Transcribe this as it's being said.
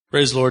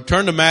Praise the Lord.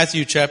 Turn to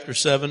Matthew chapter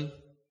 7.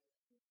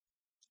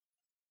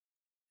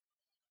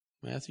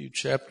 Matthew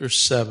chapter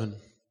 7.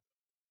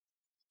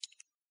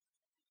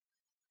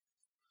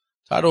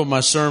 Title of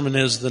my sermon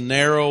is The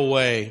Narrow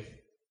Way.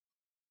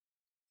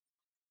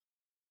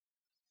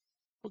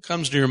 What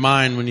comes to your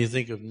mind when you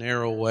think of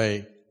narrow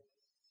way?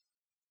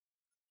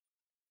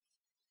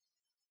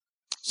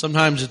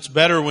 Sometimes it's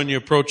better when you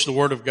approach the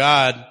Word of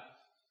God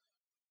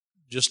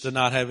just to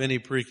not have any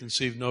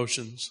preconceived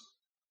notions.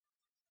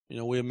 You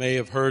know, we may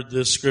have heard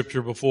this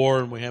scripture before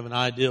and we have an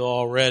idea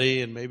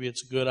already, and maybe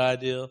it's a good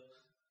idea.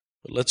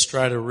 But let's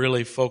try to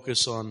really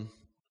focus on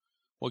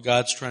what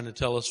God's trying to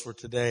tell us for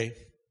today.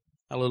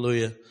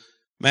 Hallelujah.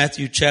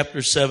 Matthew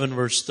chapter 7,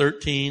 verse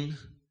 13.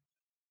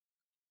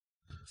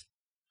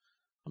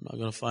 I'm not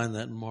going to find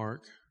that in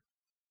Mark.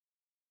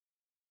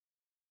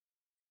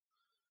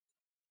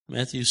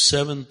 Matthew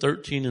 7,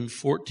 13 and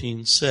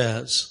 14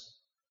 says,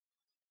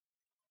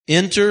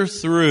 "Enter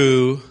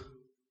through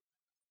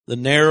the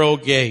narrow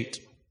gate."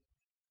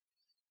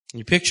 Can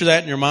you picture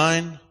that in your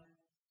mind?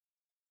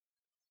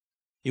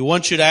 He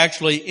wants you to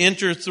actually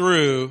enter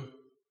through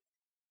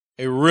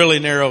a really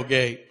narrow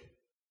gate.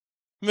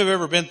 Who have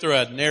ever been through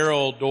a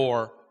narrow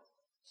door?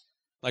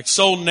 Like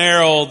so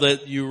narrow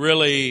that you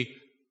really,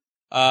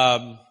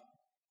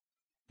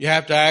 you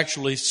have to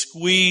actually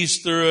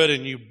squeeze through it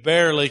and you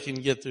barely can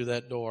get through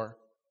that door.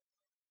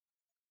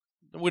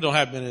 We don't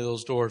have many of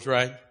those doors,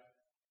 right?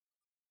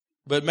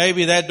 But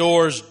maybe that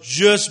door is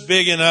just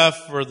big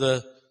enough for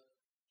the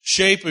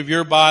shape of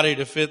your body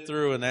to fit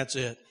through, and that's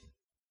it.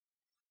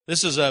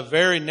 This is a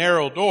very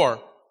narrow door.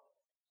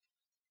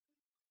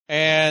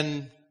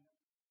 And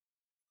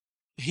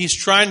he's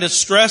trying to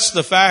stress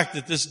the fact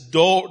that this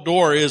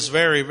door is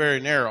very, very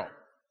narrow.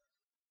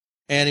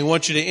 And he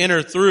wants you to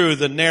enter through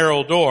the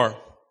narrow door.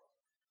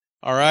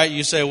 All right?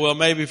 You say, well,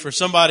 maybe for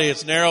somebody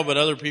it's narrow, but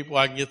other people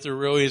I can get through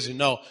real easy.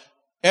 No.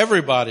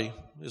 Everybody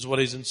is what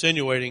he's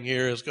insinuating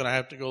here is going to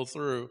have to go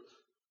through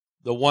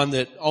the one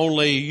that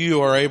only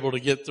you are able to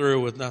get through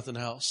with nothing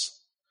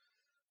else.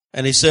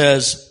 And he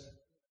says,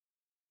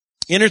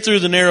 enter through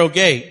the narrow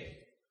gate,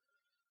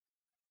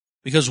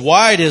 because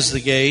wide is the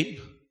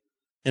gate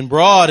and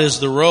broad is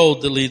the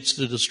road that leads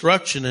to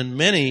destruction, and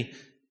many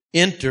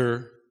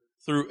enter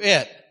through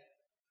it.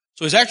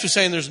 So he's actually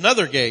saying there's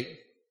another gate.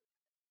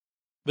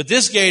 But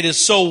this gate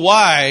is so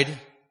wide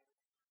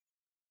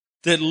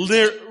that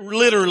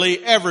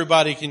literally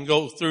everybody can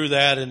go through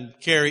that and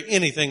carry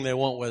anything they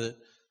want with it.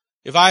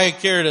 If I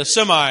had carried a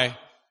semi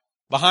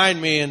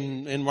behind me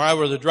and I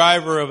were the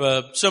driver of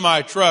a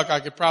semi truck,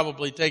 I could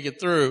probably take it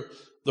through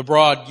the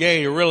broad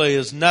gate. It really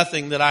is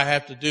nothing that I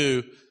have to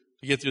do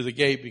to get through the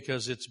gate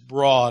because it's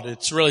broad.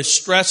 It's really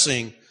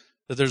stressing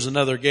that there's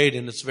another gate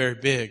and it's very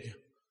big.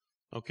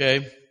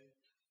 Okay?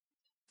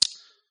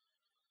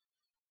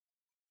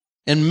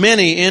 And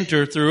many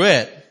enter through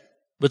it.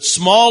 But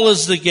small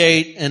is the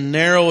gate and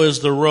narrow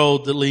is the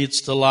road that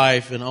leads to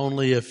life, and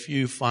only a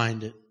few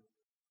find it.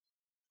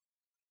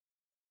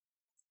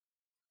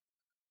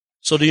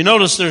 So do you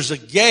notice there's a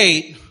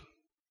gate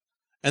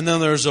and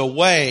then there's a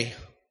way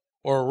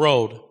or a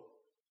road?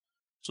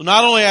 So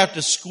not only I have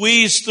to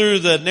squeeze through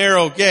the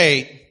narrow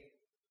gate,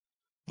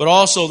 but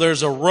also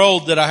there's a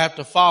road that I have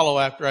to follow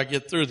after I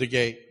get through the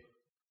gate.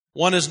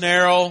 One is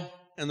narrow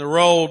and the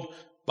road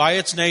by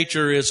its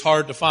nature is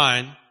hard to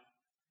find.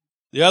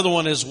 The other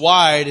one is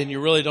wide and you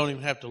really don't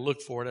even have to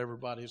look for it.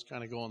 Everybody's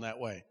kind of going that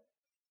way.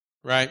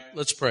 Right?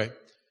 Let's pray.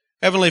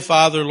 Heavenly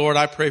Father, Lord,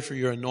 I pray for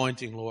your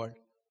anointing, Lord.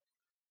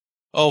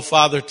 Oh,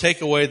 Father, take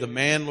away the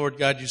man, Lord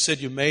God. You said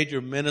you made your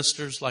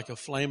ministers like a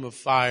flame of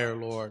fire,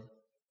 Lord.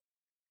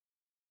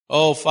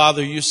 Oh,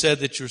 Father, you said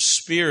that your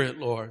Spirit,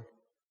 Lord,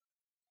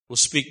 will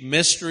speak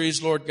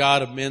mysteries, Lord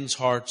God, of men's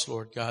hearts,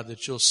 Lord God,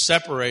 that you'll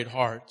separate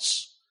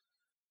hearts.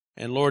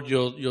 And Lord,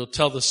 you'll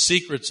tell the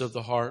secrets of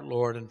the heart,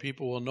 Lord, and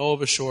people will know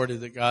of a surety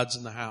that God's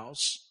in the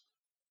house.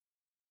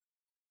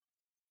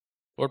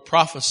 Lord,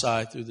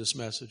 prophesy through this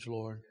message,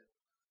 Lord.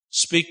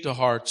 Speak to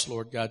hearts,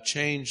 Lord God.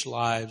 Change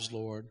lives,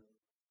 Lord.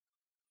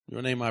 In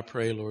your name I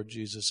pray, Lord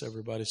Jesus.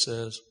 Everybody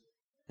says,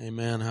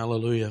 amen.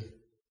 Hallelujah.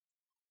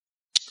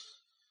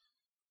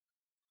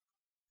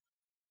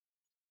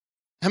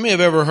 How many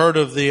have ever heard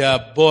of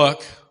the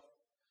book,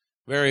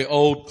 very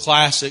old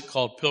classic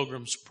called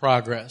Pilgrim's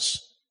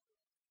Progress?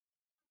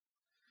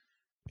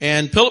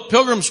 And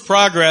Pilgrim's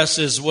Progress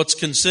is what's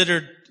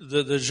considered,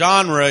 the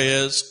genre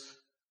is,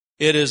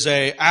 it is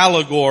a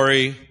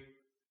allegory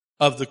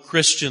of the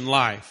Christian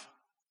life.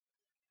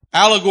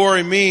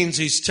 Allegory means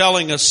he's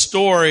telling a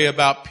story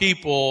about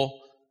people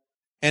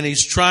and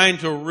he's trying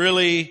to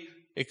really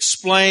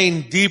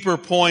explain deeper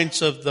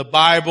points of the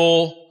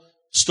Bible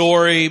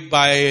story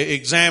by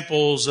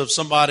examples of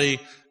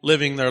somebody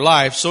living their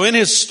life. So in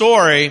his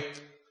story,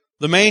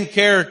 the main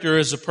character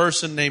is a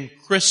person named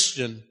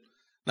Christian.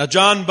 Now,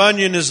 John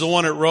Bunyan is the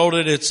one that wrote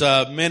it. It's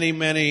a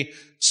many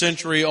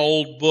century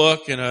old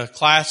book and a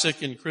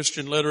classic in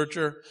Christian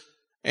literature.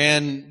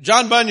 And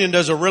John Bunyan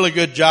does a really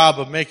good job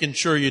of making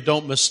sure you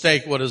don't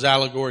mistake what his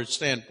allegories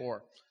stand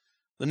for.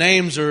 The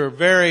names are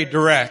very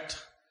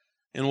direct.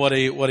 in what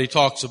he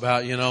talks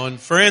about, you know. And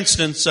for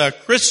instance,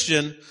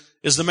 Christian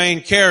is the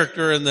main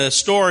character, and the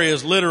story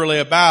is literally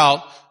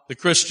about the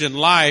Christian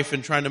life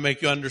and trying to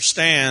make you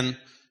understand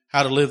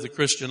how to live the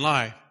Christian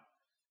life.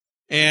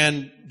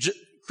 And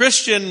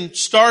Christian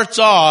starts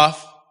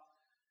off,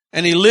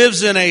 and he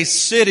lives in a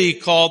city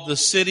called the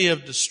City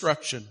of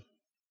Destruction.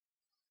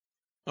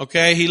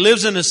 Okay, he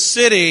lives in a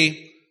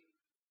city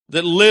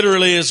that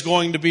literally is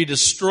going to be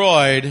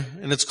destroyed,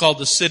 and it's called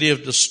the City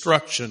of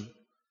Destruction.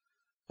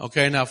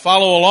 Okay, now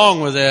follow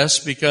along with this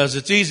because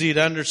it's easy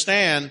to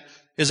understand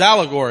his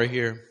allegory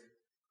here.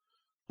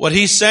 What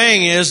he's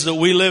saying is that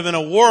we live in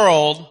a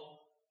world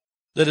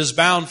that is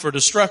bound for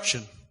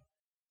destruction.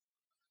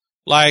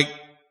 Like,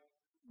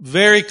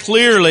 very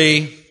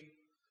clearly,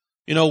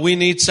 you know, we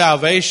need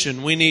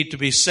salvation. We need to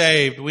be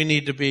saved. We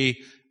need to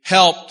be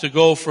helped to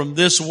go from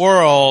this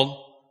world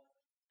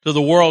to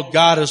the world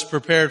God has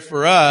prepared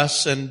for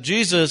us. And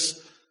Jesus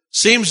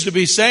seems to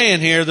be saying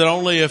here that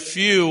only a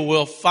few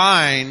will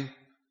find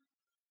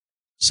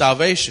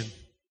salvation.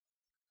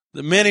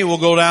 That many will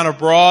go down a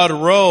broad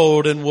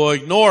road and will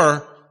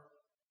ignore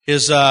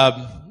his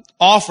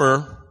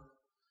offer,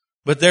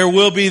 but there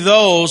will be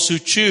those who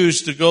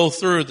choose to go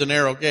through the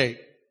narrow gate.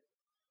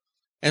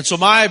 And so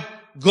my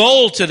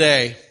goal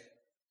today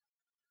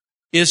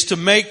is to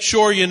make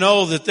sure you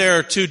know that there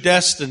are two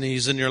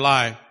destinies in your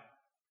life.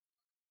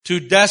 Two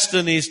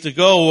destinies to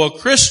go. Well,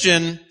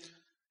 Christian,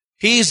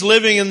 he's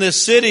living in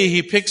this city.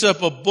 He picks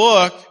up a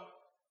book,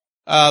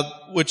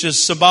 which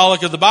is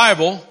symbolic of the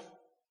Bible.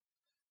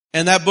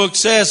 And that book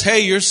says, hey,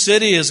 your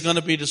city is going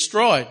to be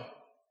destroyed.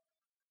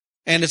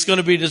 And it's going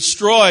to be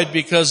destroyed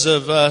because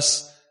of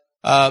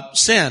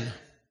sin.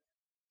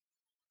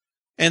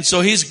 And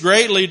so he's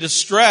greatly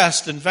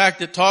distressed. In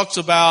fact, it talks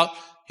about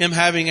him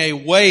having a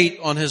weight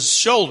on his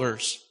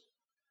shoulders.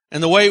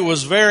 And the weight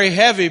was very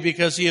heavy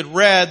because he had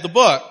read the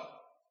book.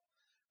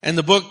 And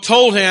the book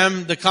told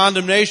him the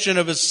condemnation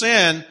of his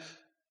sin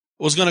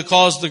was going to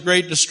cause the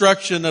great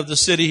destruction of the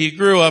city he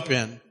grew up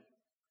in.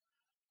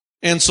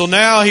 And so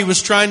now he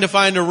was trying to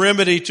find a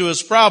remedy to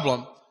his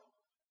problem.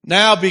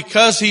 Now,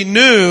 because he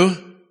knew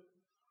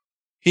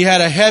he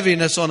had a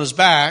heaviness on his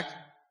back,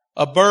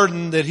 a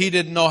burden that he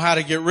didn't know how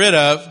to get rid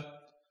of,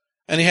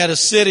 and he had a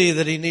city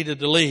that he needed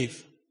to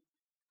leave,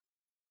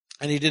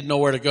 and he didn't know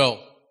where to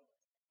go.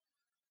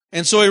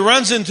 And so he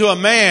runs into a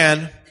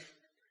man,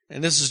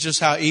 and this is just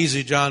how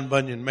easy John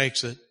Bunyan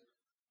makes it,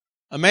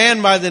 a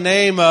man by the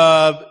name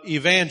of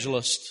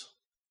Evangelist.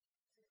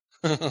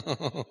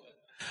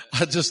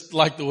 I just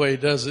like the way he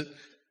does it.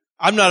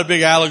 I'm not a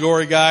big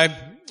allegory guy.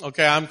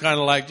 Okay, I'm kind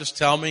of like, just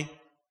tell me.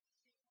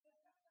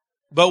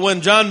 But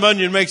when John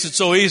Bunyan makes it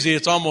so easy,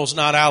 it's almost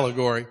not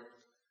allegory.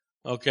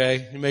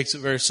 Okay, he makes it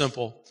very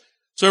simple.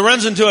 So he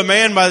runs into a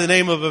man by the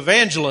name of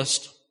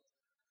Evangelist.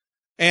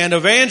 And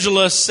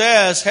Evangelist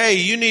says, hey,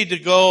 you need to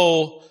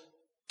go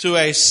to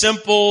a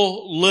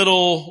simple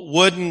little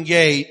wooden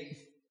gate.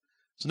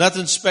 It's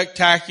nothing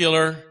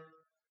spectacular.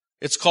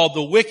 It's called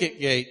the Wicket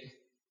Gate.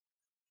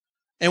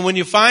 And when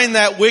you find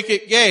that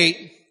wicket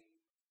gate,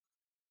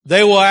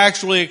 they will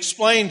actually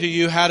explain to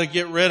you how to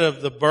get rid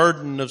of the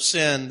burden of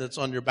sin that's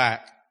on your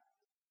back.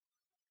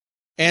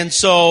 And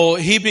so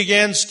he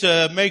begins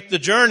to make the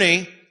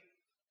journey,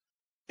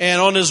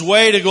 and on his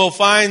way to go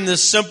find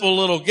this simple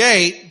little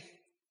gate,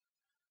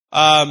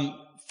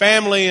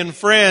 family and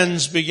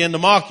friends begin to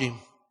mock him.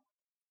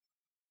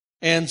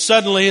 And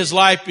suddenly his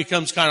life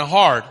becomes kind of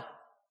hard.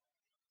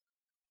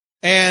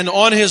 And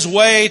on his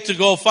way to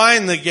go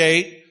find the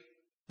gate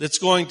that's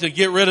going to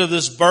get rid of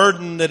this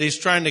burden that he's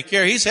trying to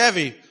carry, he's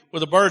heavy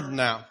with a burden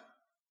now.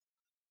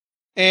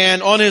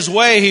 And on his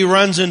way, he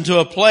runs into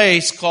a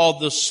place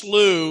called the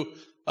Slough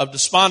of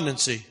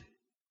Despondency.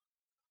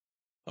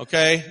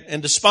 Okay?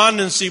 And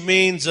despondency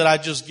means that I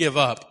just give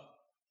up.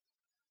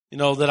 You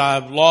know, that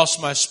I've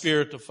lost my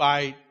spirit to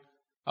fight.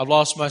 I've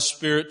lost my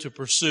spirit to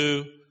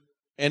pursue.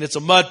 And it's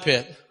a mud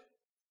pit.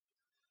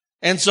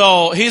 And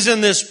so he's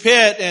in this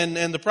pit,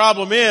 and the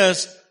problem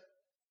is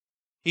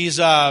he's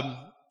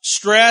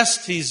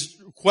stressed.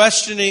 He's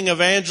questioning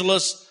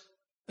Evangelist's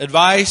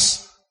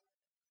advice.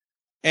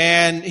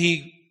 And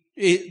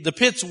the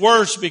pit's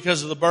worse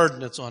because of the burden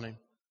that's on him.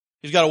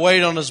 He's got a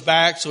weight on his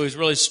back, so he's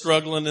really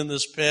struggling in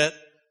this pit.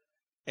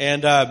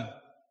 And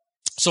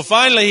so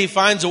finally he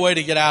finds a way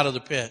to get out of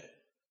the pit.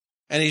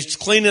 And he's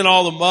cleaning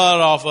all the mud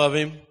off of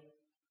him.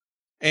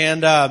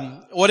 And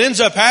what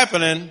ends up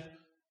happening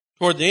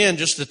toward the end,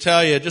 just to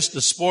tell you, just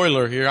a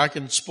spoiler here, I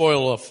can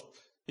spoil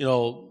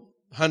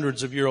a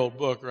hundreds of year old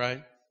book,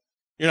 right?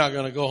 You're not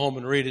going to go home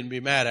and read it and be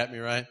mad at me,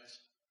 right?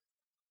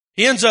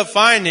 He ends up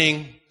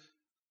finding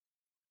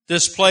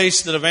this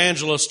place that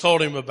Evangelist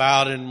told him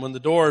about, and when the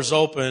door is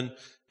open,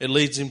 it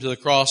leads him to the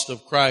cross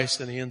of Christ,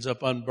 and he ends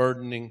up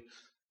unburdening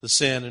the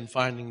sin and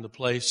finding the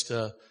place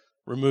to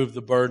remove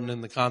the burden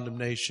and the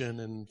condemnation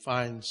and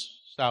finds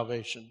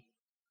salvation.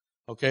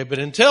 Okay, but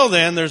until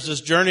then, there's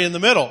this journey in the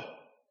middle.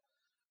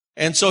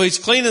 And so he's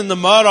cleaning the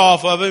mud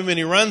off of him, and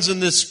he runs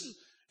into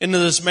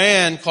this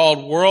man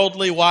called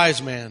Worldly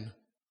Wise Man.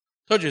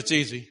 Told you it's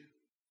easy.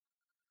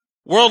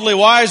 Worldly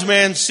wise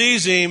man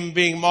sees him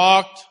being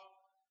mocked,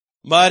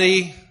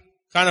 muddy,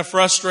 kind of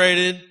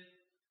frustrated,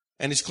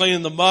 and he's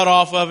cleaning the mud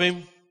off of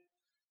him.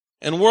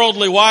 And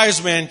worldly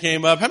wise man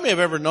came up. How many have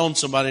ever known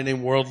somebody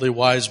named worldly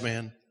wise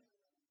man?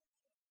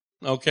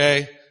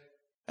 Okay.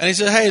 And he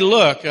said, hey,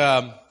 look,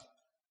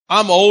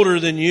 I'm older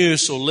than you,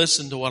 so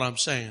listen to what I'm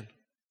saying.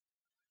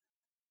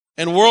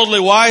 And worldly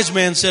wise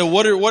man said,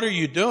 what are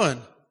you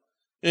doing?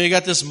 You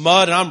got this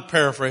mud, and I'm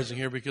paraphrasing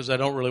here because I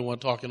don't really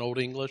want to talk in Old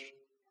English.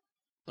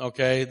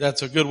 Okay,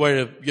 that's a good way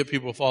to get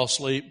people to fall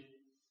asleep.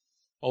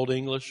 Old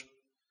English.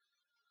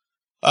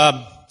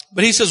 But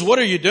he says, what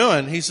are you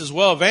doing? He says,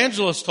 well,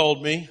 evangelist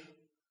told me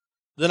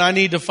that I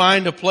need to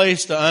find a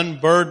place to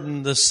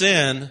unburden the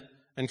sin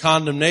and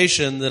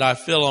condemnation that I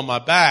feel on my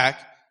back.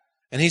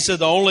 And he said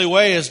the only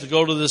way is to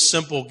go to this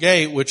simple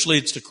gate which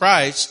leads to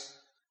Christ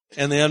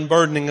and the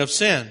unburdening of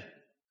sin.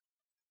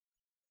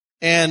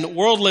 And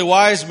worldly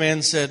wise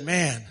man said,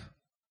 man,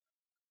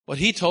 what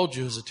he told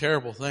you is a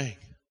terrible thing.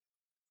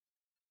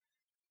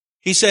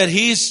 He said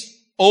he's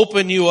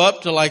opened you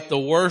up to like the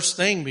worst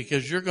thing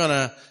because you're going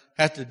to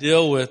have to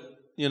deal with,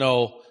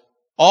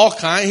 all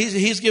kinds.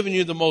 He's given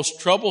you the most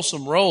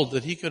troublesome road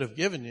that he could have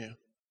given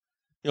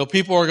you.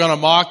 People are going to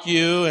mock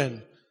you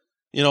and,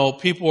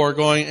 people are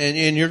going,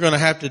 and you're going to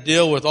have to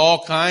deal with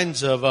all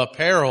kinds of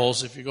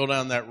perils if you go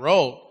down that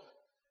road.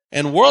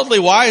 And worldly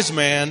wise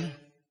man,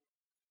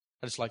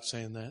 I just like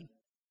saying that.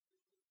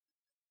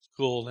 It's a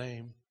cool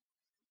name.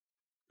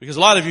 Because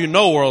a lot of you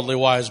know worldly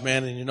wise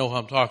man and you know who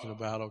I'm talking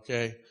about,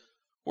 okay?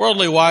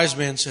 Worldly wise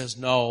man says,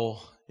 no,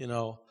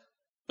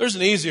 there's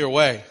an easier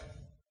way.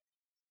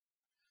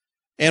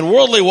 And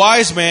worldly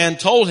wise man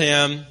told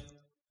him,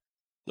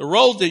 the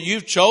road that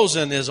you've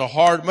chosen is a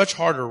much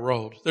harder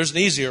road. There's an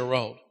easier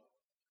road.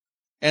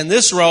 And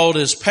this road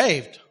is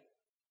paved.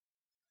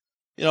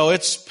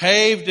 It's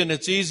paved and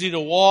it's easy to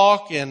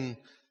walk. And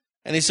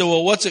he said,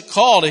 well, what's it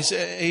called? He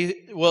said,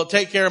 well,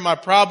 take care of my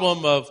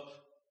problem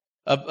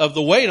of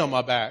the weight on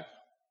my back.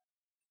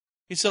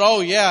 He said,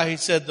 oh yeah. He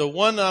said, the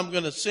one I'm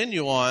going to send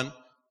you on,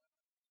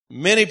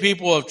 many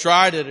people have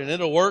tried it and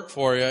it'll work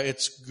for you.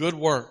 It's good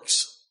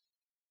works.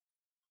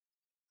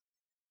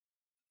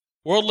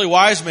 Worldly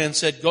wise man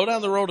said, go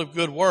down the road of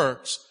good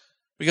works.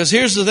 Because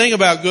here's the thing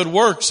about good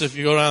works if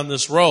you go down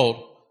this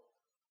road.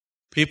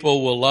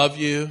 People will love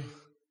you.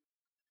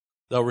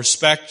 They'll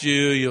respect you.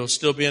 You'll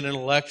still be an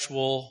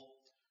intellectual.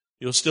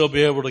 You'll still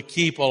be able to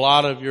keep a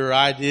lot of your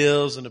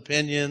ideas and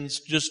opinions.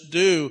 Just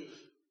do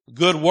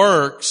good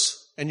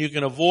works and you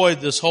can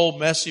avoid this whole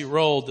messy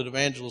road that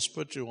evangelists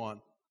put you on.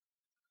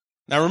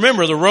 Now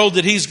remember, the road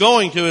that he's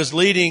going to is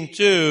leading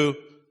to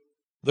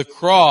the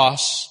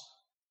cross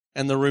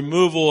and the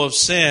removal of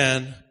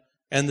sin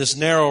and this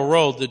narrow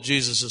road that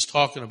Jesus is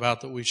talking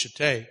about that we should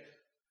take.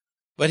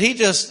 But he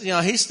just,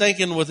 he's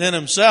thinking within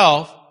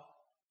himself.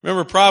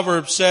 Remember,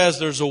 Proverbs says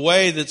there's a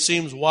way that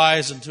seems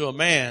wise unto a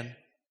man,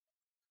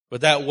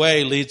 but that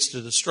way leads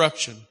to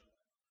destruction.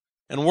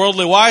 And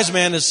worldly wise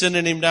man is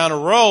sending him down a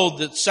road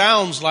that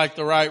sounds like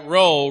the right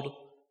road.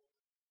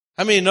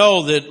 How many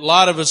know that a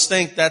lot of us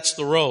think that's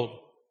the road?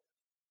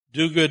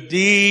 Do good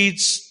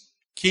deeds,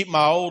 keep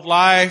my old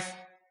life,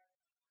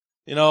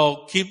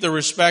 keep the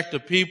respect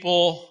of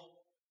people,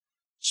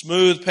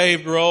 smooth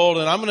paved road.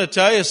 And I'm going to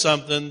tell you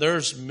something,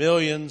 there's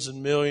millions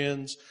and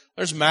millions,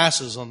 there's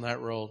masses on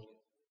that road.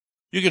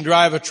 You can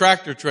drive a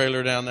tractor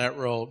trailer down that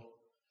road.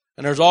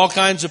 And there's all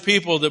kinds of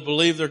people that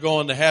believe they're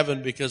going to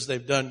heaven because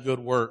they've done good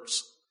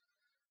works.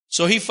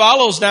 So he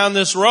follows down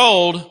this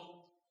road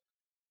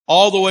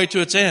all the way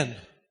to its end.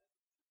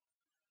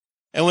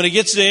 And when he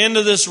gets to the end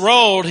of this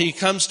road, he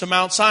comes to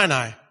Mount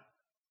Sinai.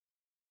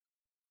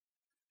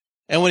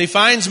 And when he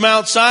finds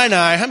Mount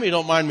Sinai, how many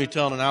don't mind me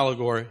telling an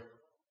allegory?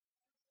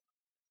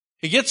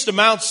 He gets to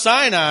Mount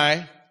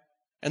Sinai,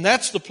 and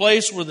that's the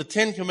place where the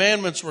 10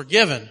 Commandments were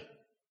given.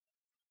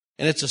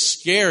 And it's a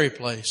scary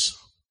place.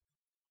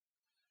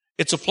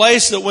 It's a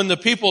place that when the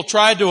people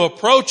tried to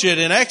approach it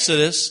in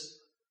Exodus,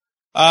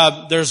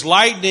 there's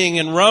lightning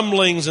and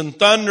rumblings and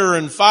thunder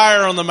and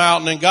fire on the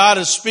mountain, and God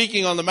is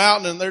speaking on the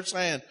mountain, and they're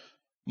saying,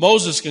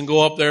 Moses can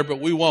go up there, but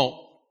we won't.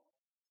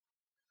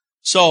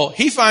 So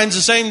he finds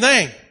the same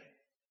thing.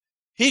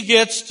 He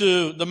gets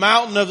to the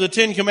mountain of the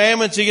 10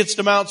 Commandments. He gets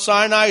to Mount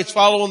Sinai. He's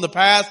following the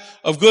path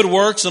of good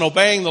works and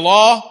obeying the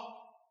law.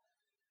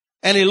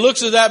 And he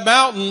looks at that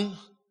mountain,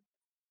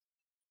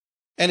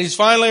 and he's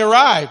finally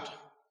arrived.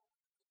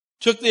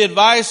 Took the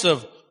advice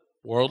of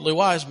worldly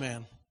wise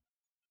man.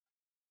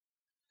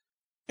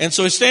 And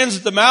so he stands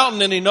at the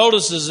mountain and he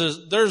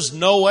notices there's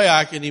no way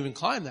I can even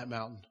climb that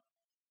mountain.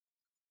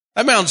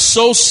 That mountain's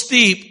so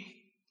steep,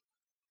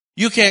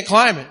 you can't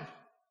climb it.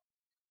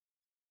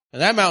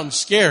 And that mountain's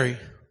scary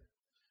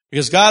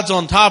because God's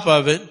on top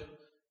of it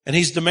and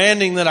he's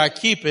demanding that I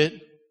keep it,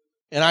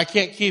 and I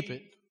can't keep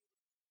it.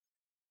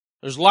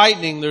 There's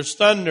lightning, there's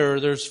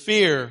thunder, there's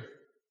fear.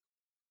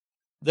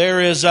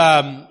 There is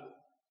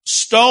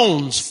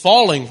stones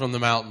falling from the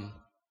mountain.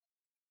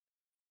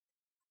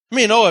 I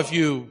mean, if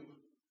you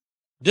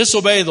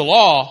disobey the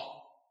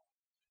law,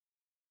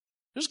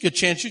 there's a good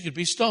chance you could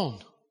be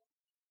stoned.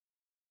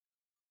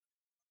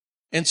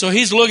 And so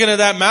he's looking at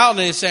that mountain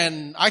and he's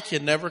saying, I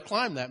can never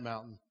climb that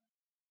mountain.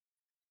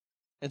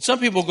 And some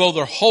people go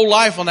their whole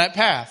life on that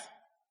path.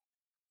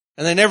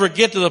 And they never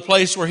get to the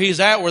place where he's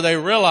at, where they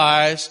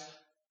realize,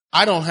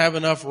 I don't have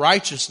enough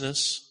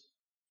righteousness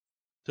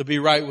to be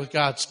right with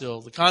God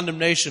still. The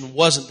condemnation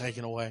wasn't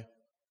taken away.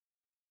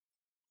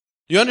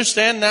 Do you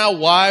understand now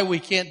why we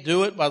can't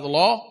do it by the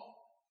law?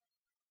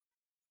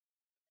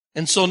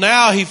 And so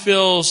now he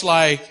feels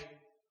like,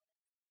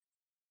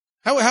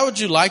 how would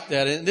you like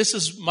that? And this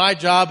is my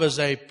job as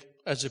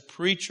a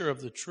preacher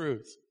of the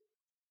truth.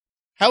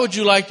 How would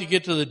you like to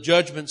get to the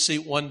judgment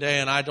seat one day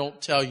and I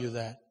don't tell you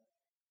that?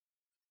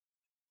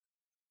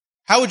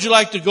 How would you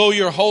like to go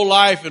your whole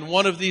life in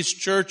one of these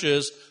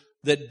churches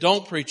that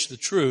don't preach the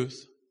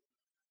truth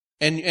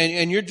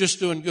and you're just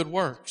doing good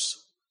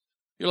works?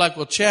 You're like,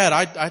 well, Chad,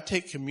 I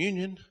take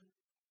communion.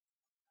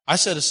 I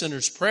said a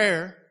sinner's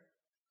prayer.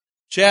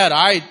 Chad,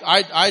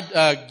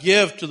 I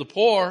give to the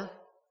poor.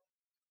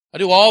 I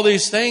do all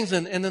these things.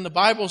 And then the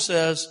Bible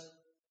says,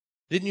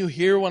 didn't you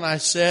hear when I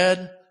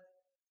said,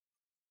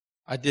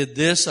 I did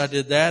this, I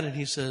did that? And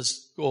he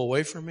says, go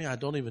away from me. I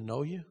don't even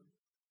know you.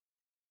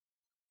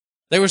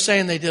 They were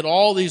saying they did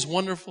all these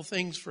wonderful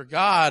things for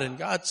God, and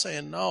God's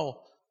saying,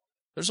 no,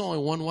 there's only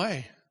one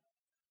way.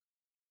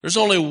 There's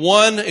only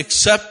one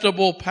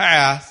acceptable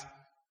path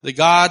that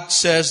God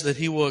says that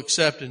He will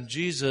accept, and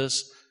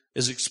Jesus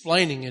is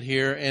explaining it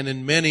here and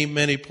in many,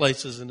 many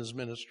places in His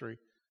ministry.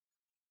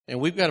 And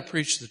we've got to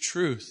preach the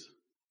truth.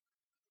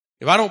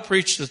 If I don't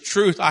preach the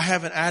truth, I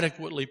haven't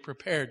adequately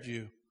prepared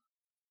you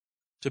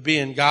to be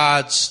in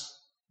God's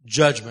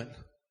judgment.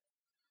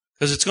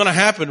 Because it's going to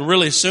happen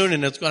really soon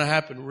and it's going to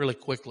happen really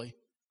quickly.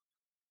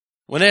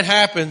 When it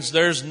happens,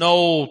 there's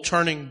no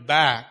turning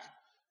back.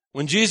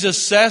 When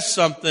Jesus says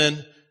something,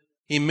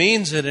 He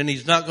means it and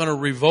He's not going to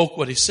revoke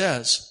what He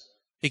says.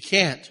 He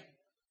can't,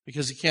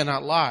 because He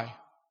cannot lie.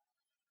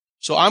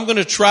 So I'm going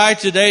to try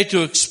today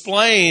to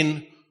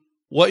explain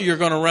what you're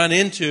going to run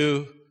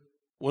into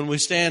when we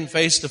stand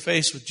face to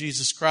face with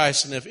Jesus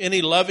Christ. And if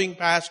any loving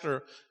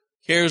pastor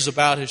cares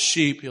about his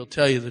sheep, he'll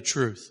tell you the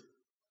truth.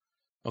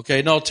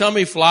 Okay, no, tell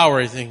me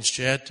flowery things,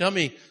 Chad. Tell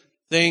me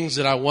things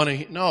that I want to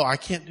hear. No, I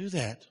can't do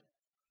that.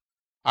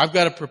 I've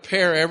got to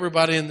prepare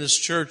everybody in this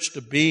church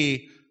to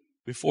be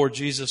before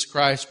Jesus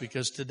Christ,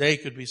 because today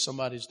could be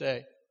somebody's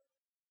day.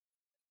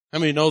 How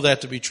many know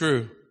that to be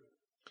true?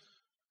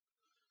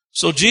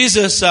 So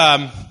Jesus,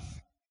 back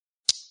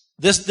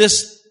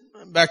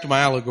to my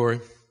allegory.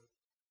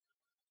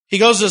 He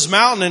goes to this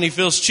mountain and he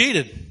feels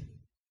cheated.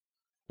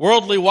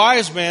 Worldly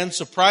wise man,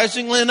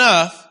 surprisingly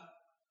enough,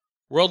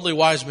 worldly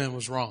wise man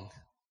was wrong.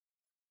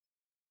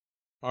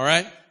 All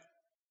right?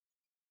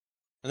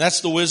 And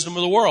that's the wisdom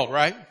of the world,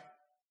 right?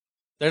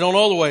 They don't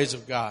know the ways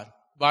of God.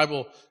 The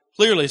Bible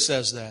clearly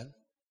says that.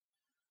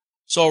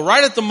 So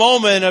right at the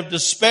moment of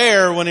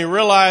despair, when he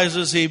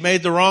realizes he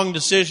made the wrong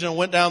decision and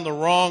went down the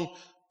wrong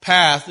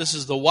path, this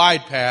is the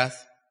wide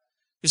path.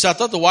 He said, I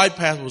thought the wide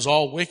path was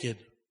all wicked.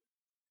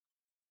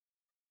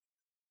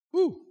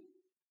 Whew.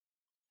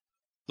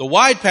 The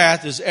wide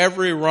path is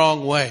every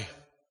wrong way.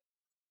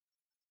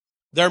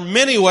 There are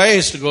many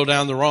ways to go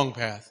down the wrong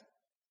path.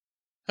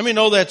 How many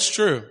know that's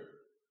true?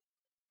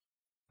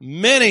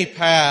 Many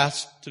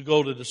paths to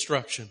go to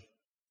destruction.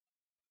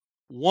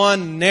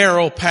 One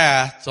narrow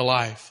path to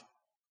life.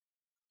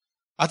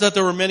 I thought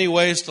there were many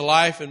ways to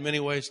life and many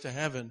ways to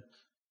heaven.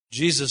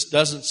 Jesus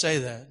doesn't say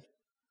that.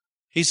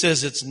 He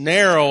says it's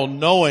narrow,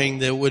 knowing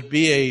there would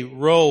be a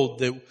road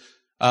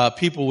that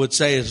people would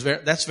say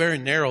that's very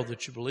narrow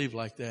that you believe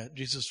like that.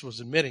 Jesus was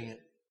admitting it.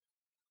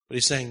 But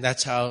He's saying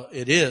that's how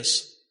it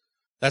is.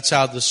 That's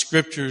how the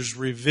Scriptures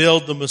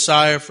revealed the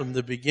Messiah from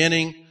the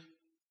beginning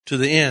to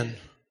the end.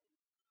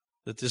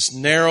 That this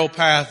narrow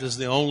path is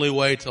the only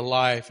way to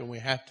life, and we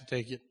have to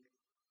take it.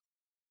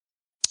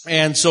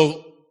 And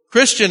so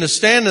Christian is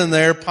standing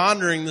there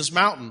pondering this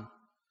mountain.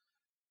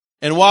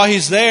 And while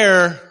he's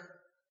there,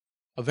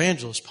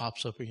 evangelist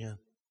pops up again.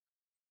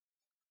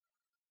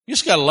 You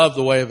just got to love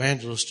the way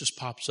evangelist just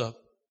pops up.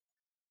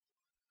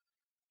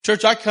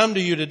 Church, I come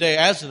to you today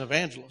as an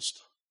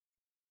evangelist.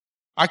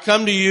 I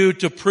come to you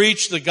to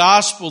preach the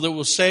gospel that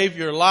will save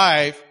your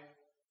life,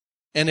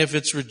 and if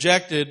it's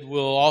rejected,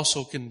 will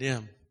also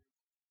condemn.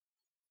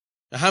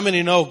 Now, how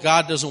many know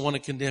God doesn't want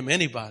to condemn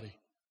anybody?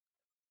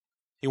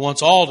 He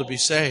wants all to be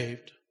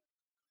saved.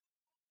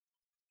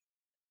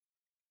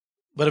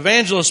 But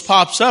evangelist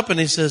pops up and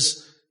he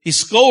says, he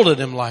scolded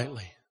him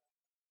lightly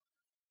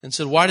and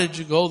said, why did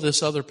you go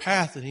this other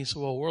path? And he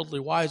said, well, worldly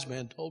wise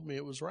man told me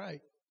it was right.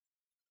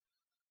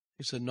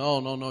 He said,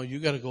 no, you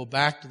got to go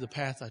back to the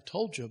path I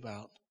told you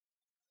about.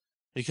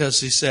 Because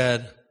he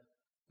said,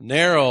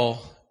 narrow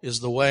is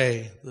the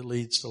way that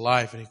leads to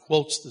life. And he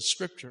quotes the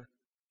Scripture.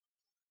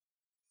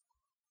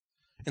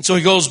 And so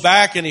he goes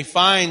back and he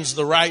finds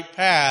the right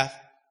path,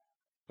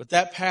 but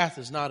that path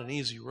is not an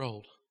easy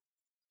road.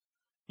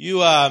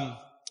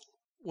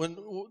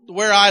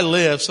 Where I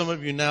live, some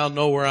of you now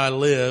know where I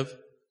live,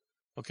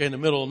 okay, in the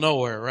middle of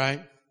nowhere,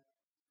 right?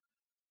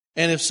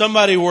 And if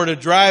somebody were to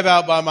drive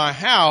out by my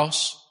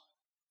house,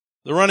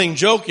 the running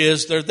joke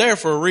is they're there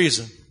for a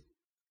reason.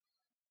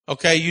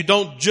 Okay, you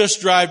don't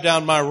just drive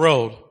down my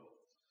road.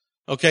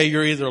 Okay,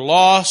 you're either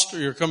lost or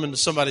you're coming to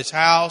somebody's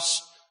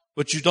house,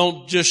 but you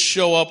don't just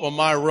show up on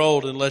my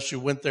road unless you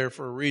went there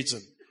for a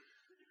reason.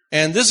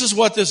 And this is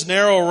what this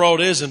narrow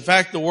road is. In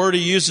fact, the word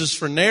he uses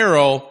for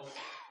narrow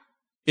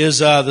is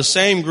the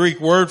same Greek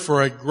word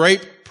for a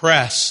grape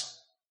press.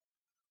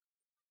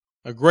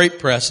 A grape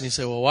press. And you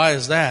say, well, why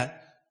is that?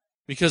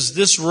 Because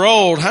this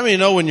road, how many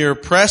know when you're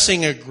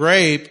pressing a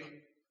grape,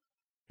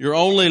 you're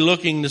only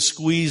looking to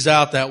squeeze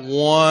out that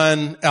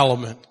one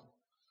element?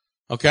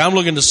 Okay, I'm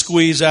looking to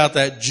squeeze out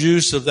that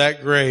juice of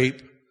that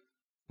grape,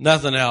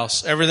 nothing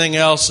else. Everything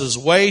else is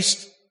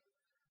waste.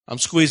 I'm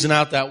squeezing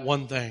out that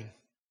one thing.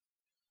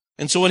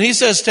 And so when he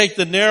says take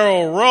the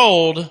narrow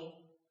road,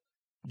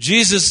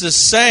 Jesus is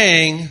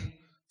saying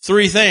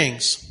three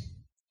things.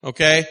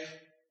 Okay?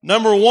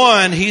 Number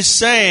one, he's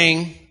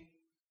saying,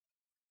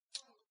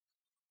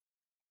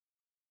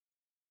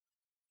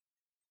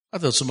 I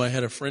thought somebody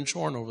had a French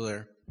horn over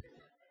there.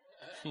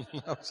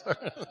 I'm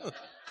sorry.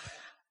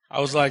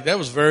 I was like, that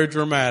was very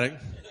dramatic.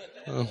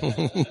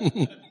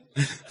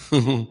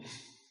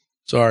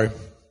 Sorry.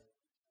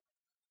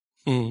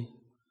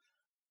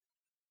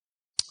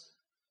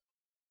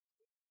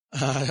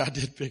 I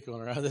did pick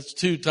on her. That's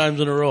 2 times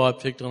in a row I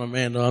picked on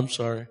Amanda. I'm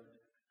sorry.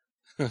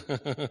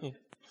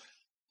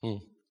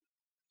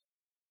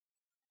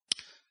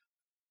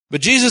 But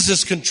Jesus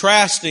is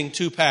contrasting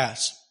 2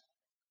 paths.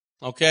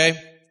 Okay?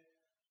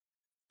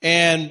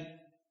 And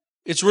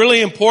it's really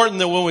important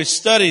that when we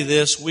study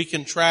this, we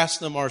contrast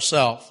them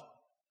ourselves.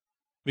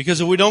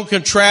 Because if we don't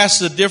contrast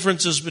the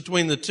differences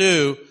between the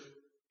two,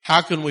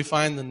 how can we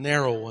find the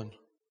narrow one?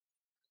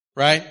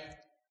 Right?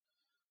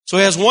 So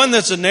he has one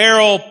that's a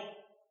narrow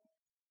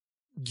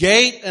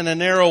gate and a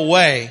narrow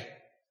way.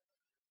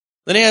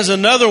 Then he has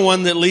another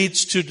one that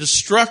leads to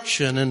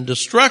destruction. And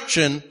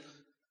destruction,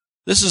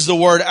 this is the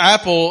word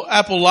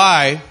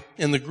apolai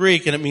in the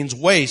Greek, and it means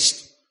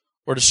waste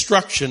or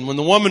destruction. When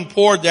the woman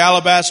poured the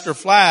alabaster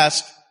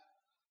flask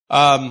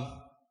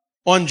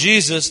on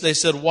Jesus, they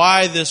said,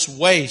 why this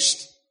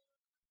waste?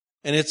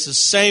 And it's the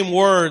same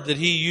word that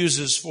he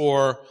uses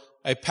for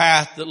a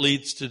path that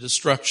leads to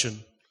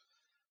destruction.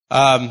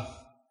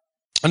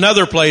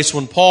 Another place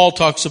when Paul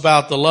talks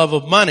about the love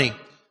of money,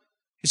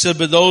 he said,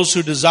 but those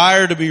who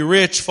desire to be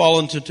rich fall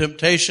into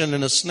temptation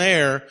and a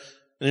snare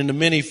and into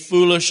many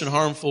foolish and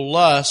harmful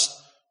lusts,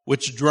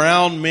 which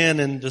drown men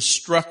in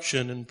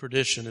destruction and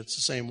perdition. It's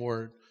the same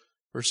word.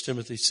 1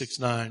 Timothy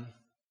 6:9.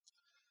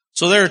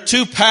 So there are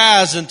 2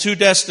 paths and 2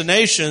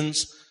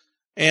 destinations.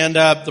 And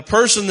the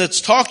person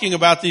that's talking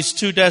about these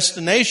 2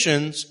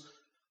 destinations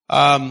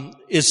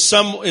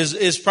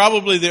is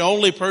probably the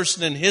only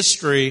person in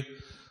history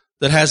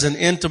that has an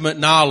intimate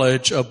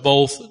knowledge of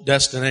both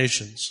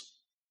destinations.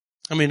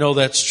 How many know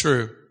that's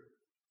true?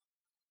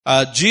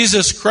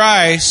 Jesus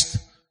Christ,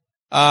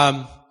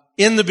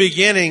 in the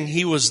beginning,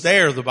 he was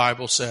there, the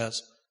Bible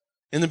says.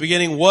 In the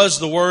beginning was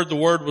the Word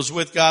was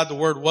with God, the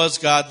Word was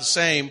God, the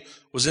same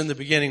was in the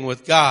beginning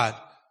with God.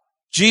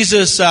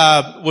 Jesus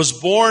was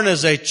born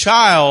as a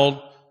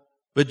child,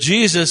 but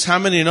Jesus, how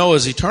many know,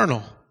 is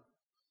eternal?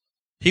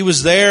 He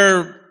was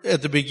there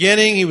at the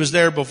beginning, he was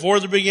there before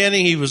the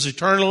beginning, he was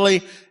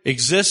eternally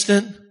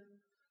existent.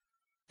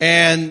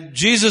 And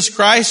Jesus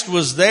Christ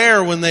was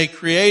there when they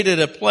created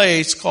a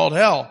place called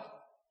hell.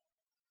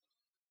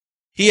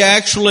 He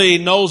actually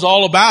knows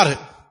all about it.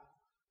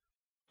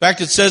 In fact,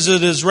 it says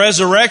at his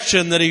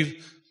resurrection that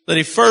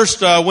he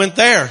first went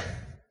there.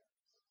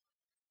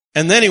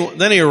 And then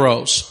he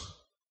arose.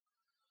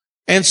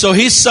 And so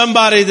he's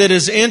somebody that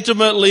is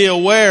intimately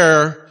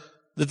aware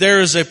that there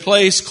is a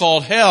place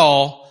called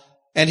hell,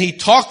 and he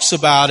talks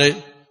about it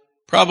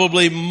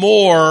probably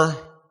more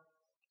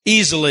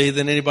easily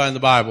than anybody in the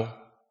Bible.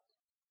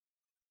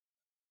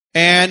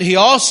 And he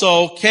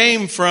also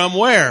came from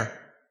where?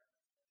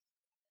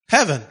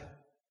 Heaven.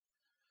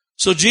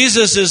 So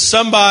Jesus is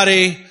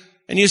somebody,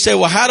 and you say,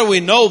 well, how do we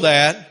know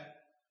that?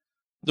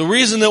 The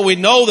reason that we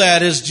know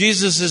that is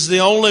Jesus is the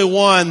only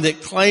one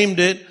that claimed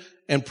it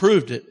and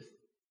proved it.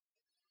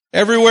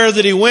 Everywhere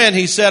that he went,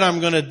 he said, I'm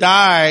going to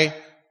die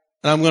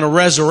and I'm going to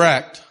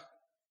resurrect.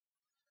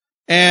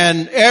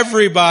 And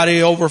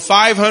everybody, over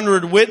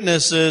 500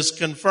 witnesses,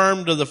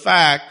 confirmed to the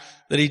fact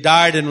that he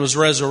died and was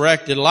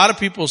resurrected. A lot of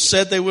people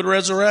said they would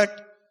resurrect,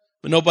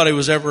 but nobody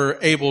was ever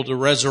able to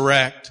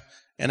resurrect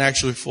and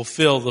actually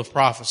fulfill the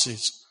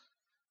prophecies.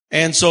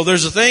 And so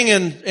there's a thing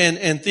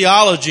in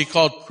theology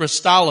called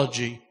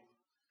Christology.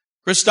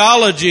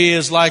 Christology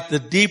is like the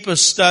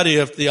deepest study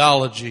of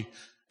theology,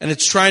 and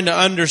it's trying to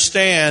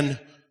understand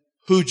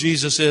who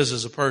Jesus is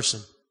as a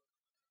person.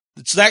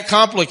 It's that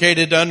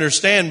complicated to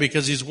understand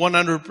because he's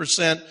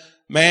 100%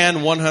 man,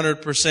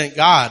 100%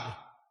 God,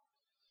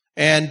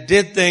 and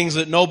did things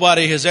that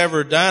nobody has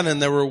ever done,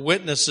 and there were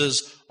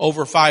witnesses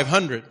over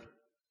 500.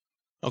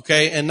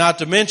 Okay, and not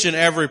to mention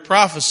every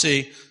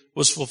prophecy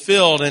was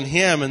fulfilled in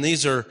him, and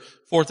these are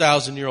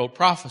 4,000-year-old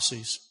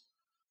prophecies.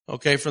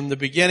 Okay, from the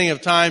beginning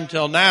of time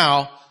till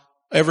now,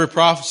 every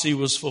prophecy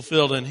was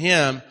fulfilled in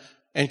him.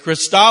 And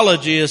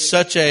Christology is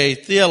such a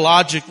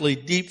theologically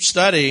deep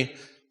study. In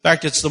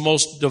fact, it's the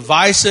most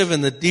divisive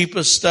and the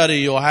deepest study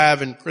you'll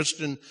have in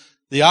Christian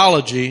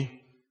theology.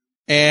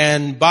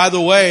 And by the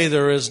way,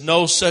 there is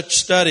no such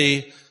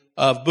study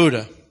of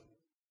Buddha.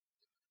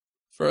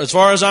 As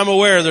far as I'm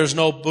aware, there's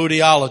no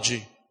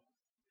Buddhology.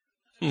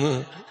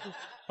 All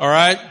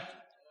right?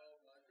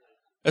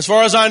 As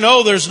far as I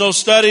know, there's no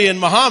study in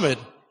Muhammad.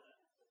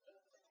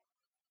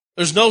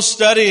 There's no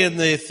study in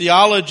the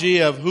theology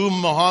of who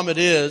Muhammad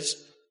is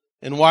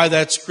and why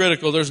that's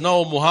critical. There's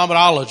no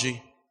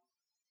Muhammadology.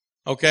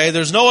 Okay?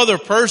 There's no other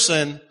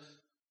person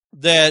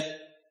that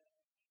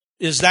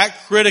is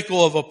that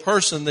critical of a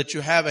person that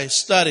you have a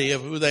study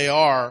of who they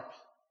are.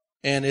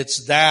 And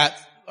it's that,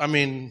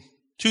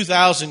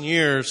 2,000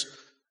 years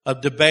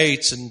of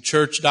debates and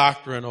church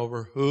doctrine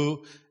over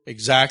who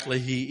exactly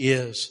he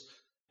is.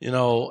 And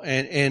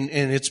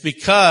it's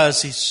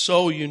because he's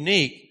so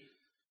unique.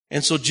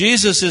 And so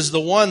Jesus is the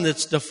one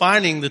that's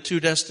defining the two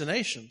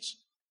destinations.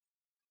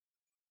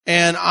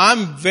 And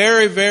I'm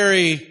very,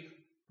 very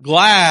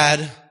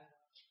glad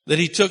that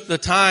he took the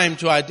time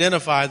to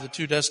identify the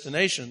two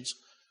destinations.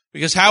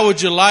 Because how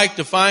would you like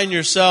to find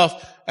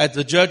yourself at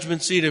the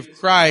judgment seat of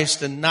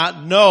Christ and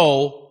not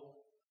know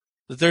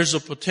that there's a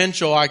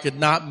potential I could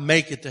not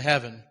make it to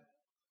heaven?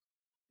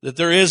 That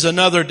there is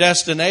another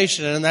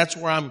destination, and that's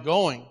where I'm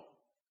going.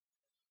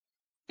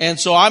 And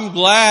so I'm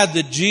glad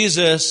that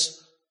Jesus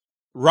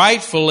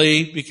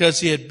rightfully, because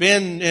he had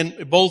been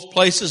in both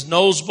places,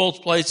 knows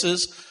both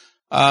places,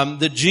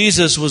 that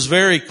Jesus was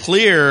very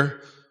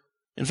clear.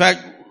 In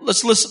fact,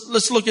 let's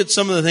look at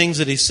some of the things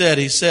that he said.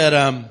 He said,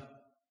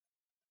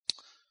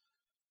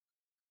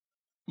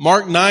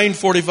 Mark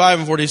 9:45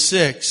 and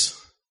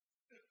 46,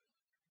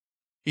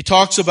 he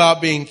talks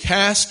about being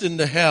cast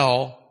into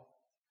hell,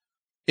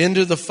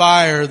 into the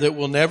fire that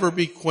will never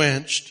be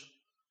quenched,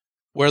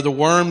 where the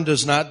worm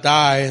does not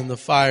die and the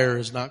fire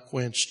is not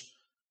quenched.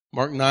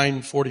 Mark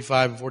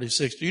 9:45 and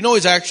 46. Do you know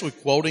he's actually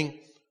quoting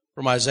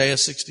from Isaiah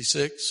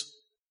 66?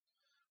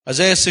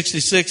 Isaiah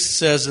 66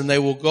 says, and they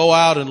will go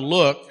out and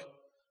look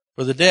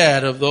for the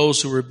dead of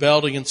those who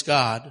rebelled against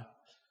God.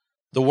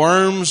 The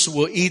worms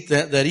will eat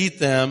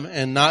them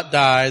and not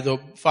die, the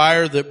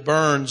fire that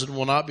burns and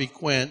will not be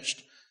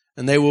quenched,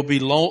 and they will be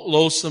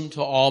loathsome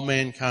to all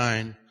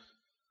mankind.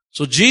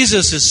 So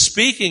Jesus is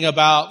speaking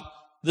about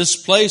this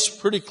place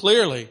pretty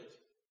clearly.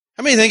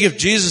 How many think if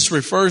Jesus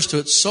refers to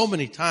it so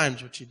many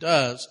times, which he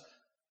does,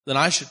 then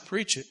I should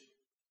preach it?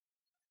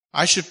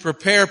 I should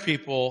prepare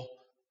people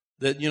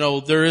that,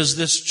 there is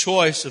this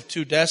choice of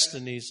two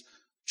destinies,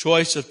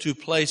 choice of two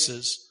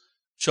places,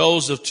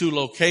 choice of two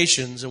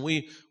locations, and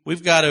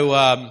we've got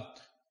to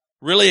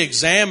really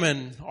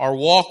examine our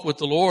walk with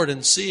the Lord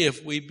and see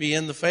if we be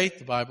in the faith,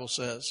 the Bible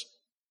says.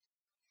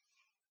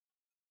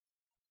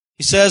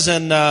 He says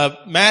in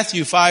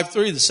Matthew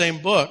 5:3, the same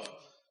book,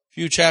 a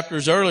few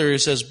chapters earlier, he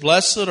says,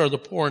 blessed are the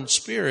poor in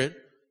spirit,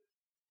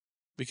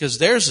 because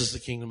theirs is the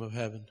kingdom of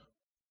heaven.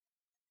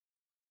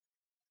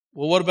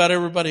 Well, what about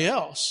everybody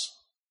else?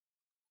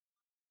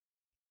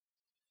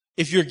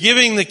 If you're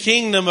giving the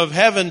kingdom of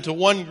heaven to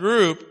one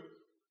group,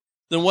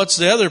 then what's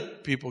the other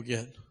people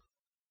get?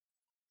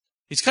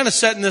 He's kind of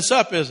setting this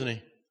up, isn't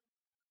he?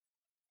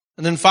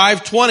 And then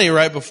 5:20,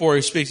 right before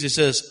he speaks, he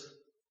says,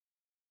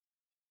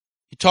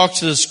 he talks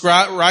to this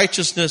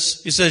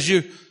righteousness. He says,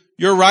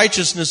 your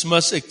righteousness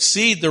must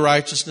exceed the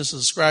righteousness of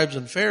the scribes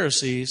and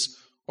Pharisees,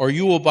 or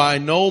you will by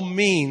no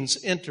means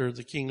enter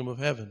the kingdom of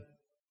heaven.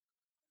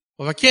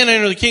 Well, if I can't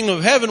enter the kingdom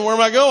of heaven, where am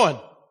I going?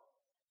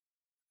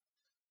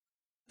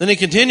 Then he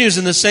continues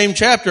in the same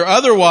chapter,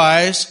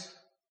 otherwise,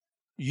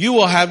 you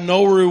will have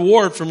no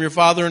reward from your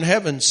Father in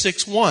heaven,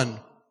 6:1.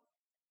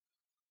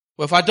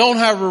 Well, if I don't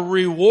have a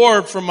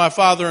reward from my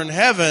Father in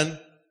heaven,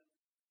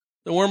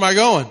 then where am I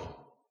going?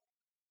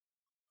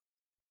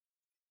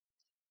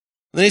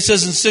 And then he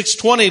says in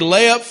 6:20,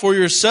 lay up for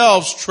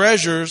yourselves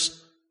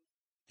treasures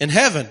in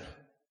heaven.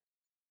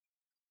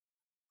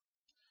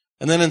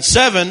 And then in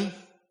 7,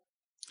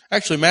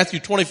 actually Matthew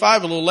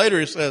 25, a little later,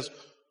 he says,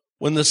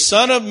 when the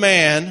Son of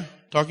Man,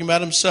 talking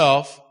about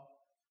himself,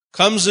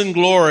 comes in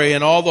glory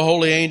and all the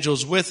holy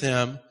angels with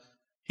him,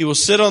 he will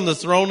sit on the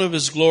throne of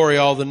his glory.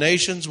 All the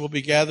nations will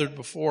be gathered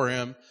before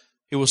him.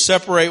 He will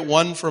separate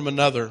one from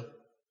another,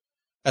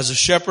 as a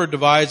shepherd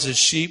divides his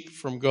sheep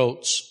from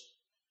goats.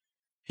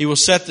 He will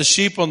set the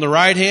sheep on the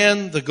right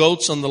hand, the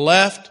goats on the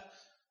left.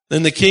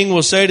 Then the king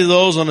will say to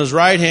those on his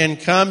right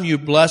hand, come, you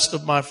blessed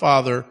of my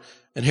Father,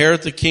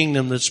 inherit the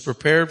kingdom that's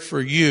prepared for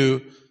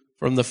you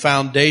from the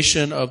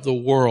foundation of the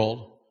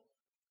world.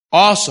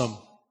 Awesome.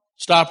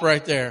 Stop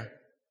right there.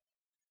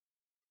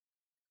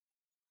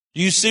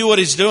 Do you see what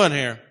he's doing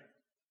here?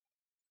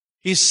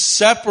 He's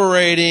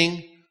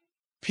separating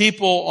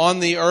people on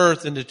the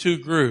earth into two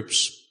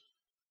groups.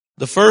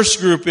 The first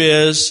group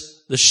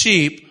is the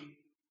sheep,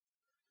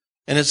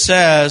 and it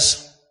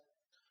says,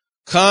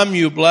 come,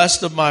 you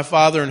blessed of my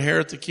Father,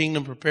 inherit the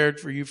kingdom prepared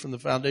for you from the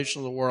foundation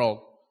of the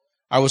world.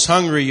 I was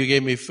hungry, you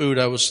gave me food.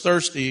 I was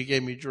thirsty, you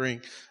gave me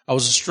drink. I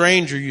was a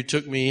stranger, you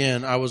took me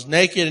in. I was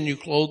naked and you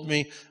clothed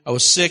me. I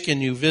was sick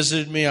and you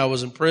visited me. I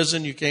was in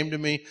prison, you came to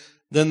me.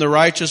 Then the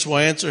righteous will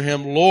answer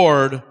him,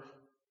 Lord,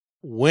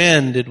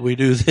 when did we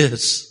do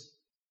this?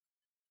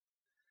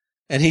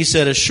 And he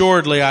said,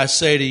 assuredly, I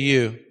say to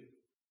you,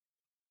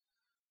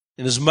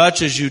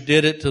 inasmuch as you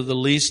did it to the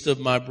least of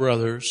my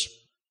brothers,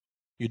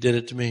 you did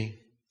it to me.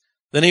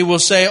 Then he will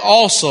say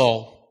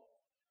also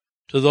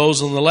to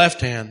those on the left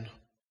hand,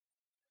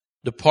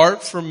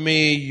 depart from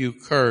me, you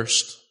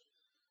cursed,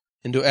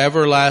 into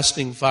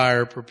everlasting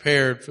fire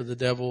prepared for the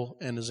devil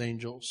and his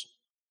angels.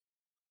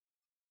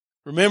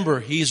 Remember,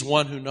 he's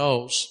one who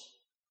knows.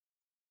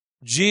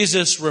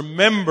 Jesus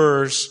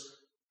remembers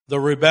the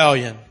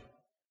rebellion.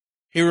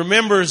 He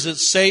remembers that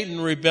Satan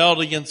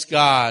rebelled against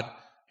God.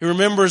 He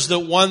remembers that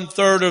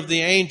 1/3 of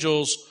the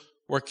angels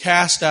were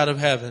cast out of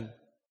heaven.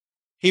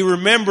 He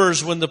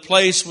remembers when the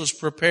place was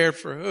prepared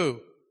for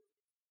who?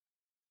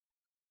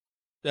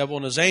 The devil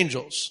and his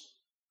angels.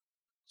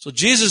 So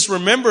Jesus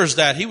remembers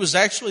that. He was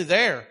actually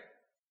there.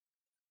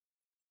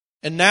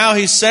 And now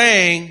he's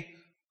saying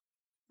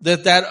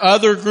that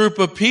other group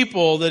of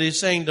people that he's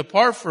saying,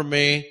 depart from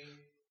me,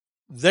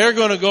 they're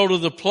going to go to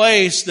the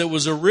place that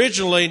was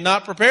originally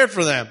not prepared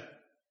for them.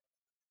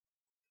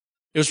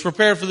 It was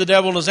prepared for the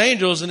devil and his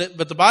angels,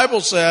 but the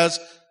Bible says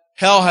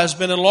hell has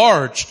been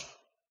enlarged.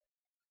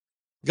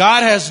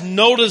 God has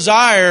no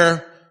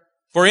desire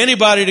for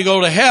anybody to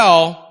go to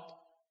hell,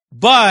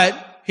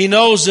 but he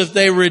knows if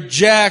they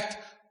reject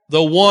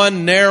the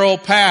one narrow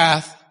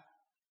path,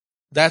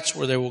 that's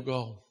where they will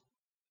go.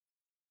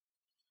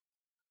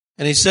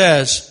 And he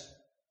says,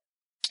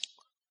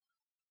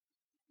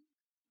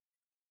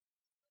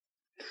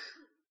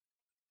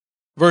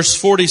 verse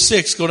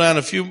 46, go down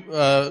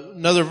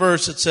another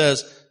verse, it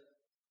says,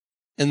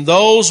 and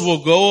those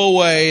will go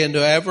away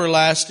into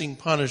everlasting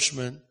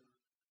punishment,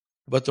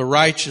 but the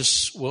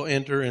righteous will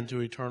enter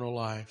into eternal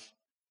life.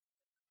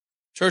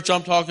 Church,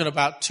 I'm talking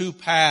about two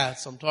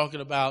paths. I'm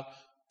talking about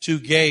two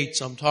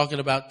gates. I'm talking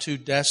about two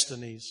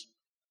destinies.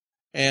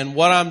 And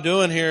what I'm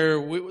doing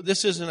here,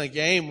 this isn't a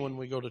game when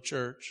we go to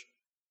church.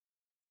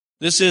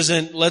 This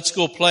isn't, let's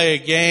go play a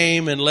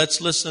game and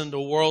let's listen to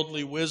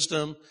worldly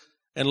wisdom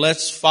and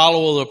let's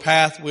follow the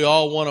path we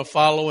all want to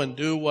follow and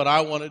do what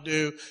I want to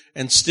do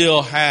and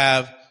still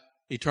have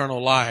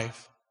eternal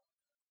life.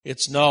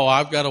 It's no,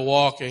 I've got to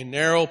walk a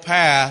narrow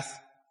path.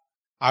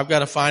 I've got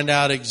to find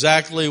out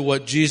exactly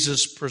what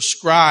Jesus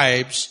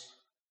prescribes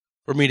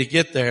for me to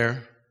get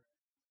there.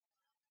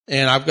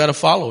 And I've got to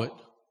follow it.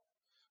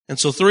 And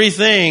so 3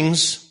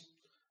 things,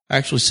 I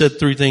actually said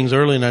 3 things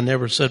earlier and I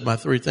never said my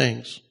 3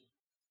 things.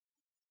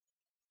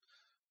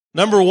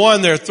 Number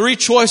 1, there are 3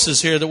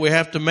 choices here that we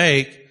have to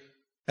make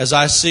as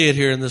I see it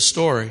here in this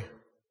story.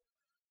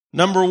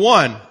 Number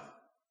 1,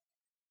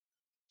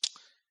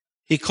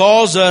 he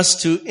calls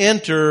us to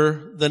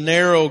enter the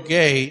narrow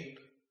gate,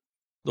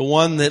 the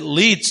one that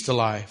leads to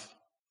life.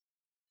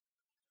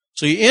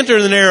 So you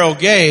enter the narrow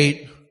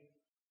gate,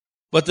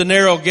 but the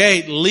narrow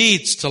gate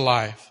leads to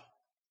life.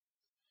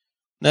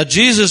 Now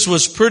Jesus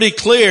was pretty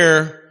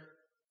clear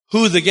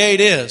who the gate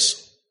is.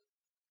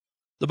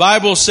 The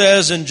Bible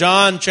says in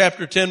John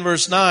chapter 10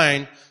 verse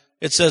 9,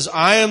 it says,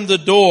 I am the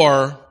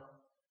door.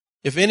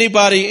 If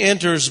anybody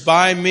enters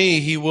by me,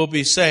 he will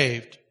be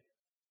saved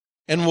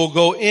and will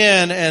go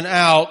in and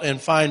out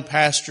and find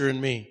pasture in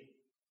me.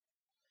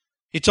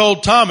 He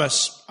told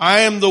Thomas,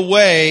 I am the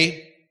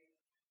way,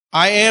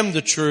 I am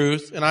the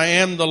truth, and I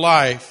am the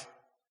life.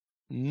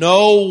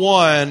 No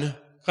one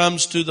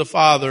comes to the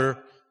Father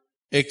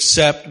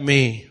except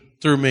me,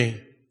 through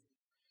me.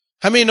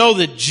 How many know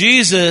that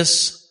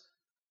Jesus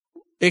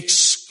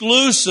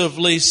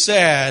exclusively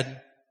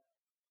said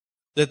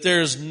that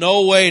there's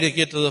no way to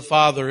get to the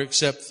Father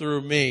except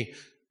through me?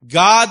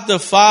 God the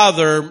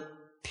Father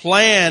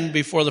planned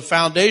before the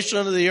foundation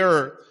of the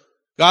earth.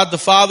 God the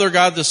Father,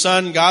 God the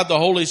Son, God the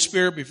Holy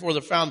Spirit, before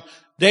the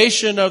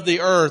foundation of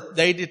the earth,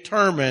 they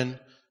determined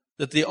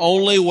that the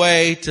only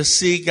way to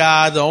see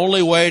God, the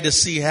only way to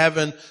see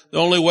heaven, the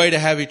only way to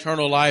have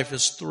eternal life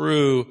is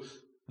through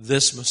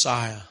this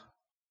Messiah.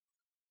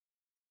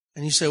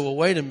 And you say, well,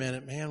 wait a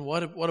minute, man,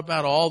 what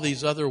about all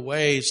these other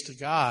ways to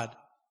God?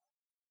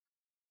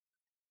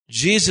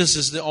 Jesus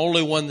is the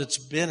only one that's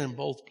been in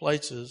both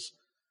places.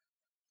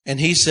 And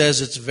he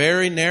says it's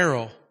very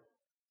narrow.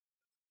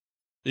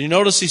 Did you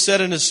notice he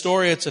said in his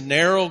story it's a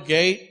narrow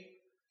gate?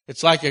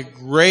 It's like a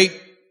grape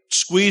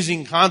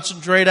squeezing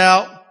concentrate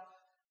out.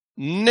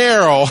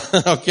 Narrow,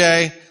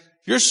 okay?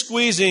 If you're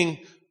squeezing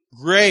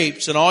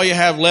grapes and all you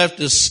have left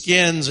is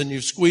skins and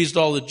you've squeezed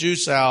all the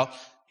juice out,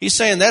 he's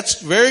saying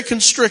that's very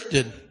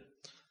constricted.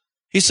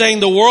 He's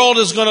saying the world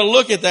is going to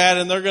look at that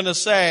and they're going to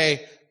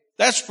say,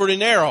 that's pretty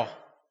narrow.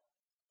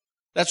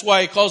 That's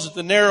why he calls it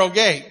the narrow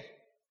gate.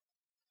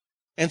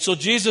 And so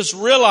Jesus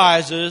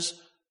realizes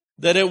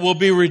that it will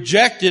be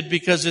rejected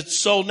because it's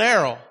so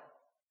narrow.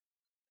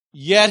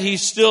 Yet he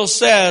still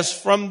says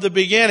from the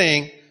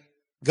beginning,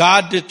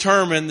 God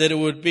determined that it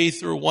would be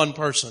through one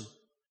person,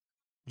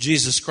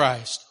 Jesus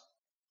Christ.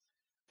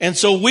 And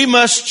so we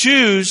must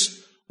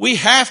choose, we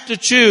have to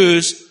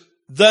choose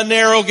the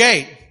narrow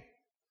gate.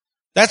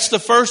 That's the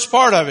first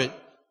part of it.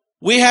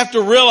 We have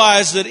to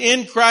realize that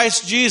in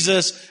Christ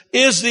Jesus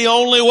is the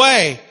only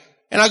way.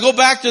 And I go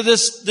back to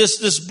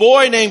this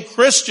boy named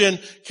Christian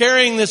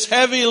carrying this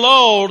heavy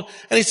load,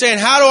 and he's saying,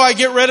 how do I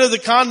get rid of the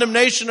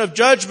condemnation of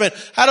judgment?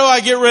 How do I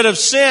get rid of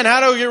sin?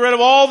 How do I get rid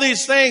of all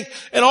these things?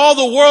 And all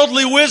the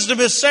worldly wisdom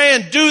is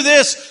saying, do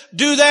this,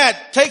 do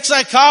that, take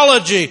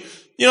psychology,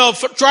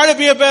 try to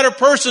be a better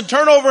person,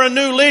 turn over a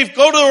new leaf,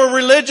 go to a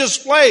religious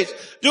place,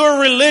 do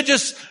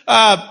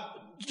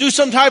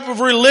some type of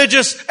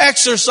religious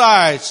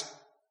exercise.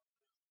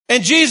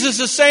 And Jesus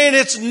is saying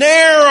it's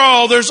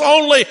narrow. There's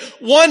only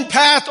one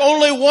path,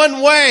 only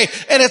one way,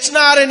 and it's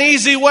not an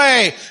easy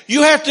way.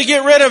 You have to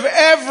get rid of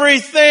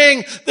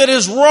everything that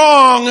is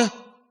wrong.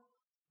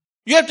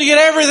 You have to get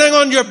everything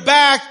on your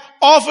back,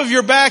 off of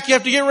your back. You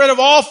have to get rid of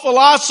all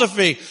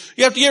philosophy.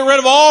 You have to get rid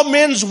of all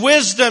men's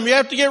wisdom. You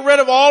have to get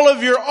rid of all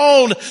of your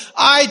own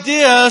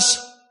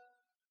ideas.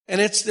 And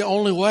it's the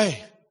only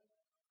way.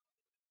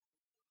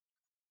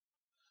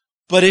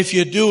 But if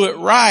you do it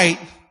right,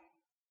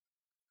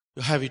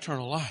 you'll have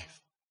eternal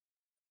life.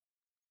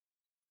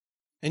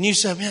 And you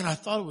say, man, I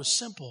thought it was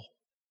simple.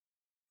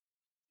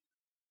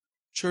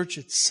 Church,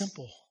 it's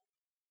simple.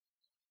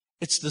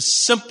 It's the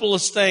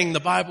simplest thing.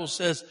 The Bible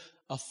says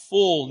a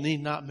fool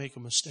need not make a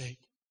mistake.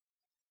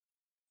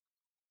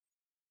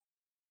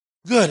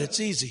 Good, it's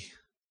easy.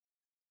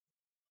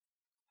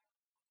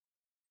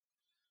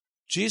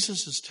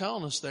 Jesus is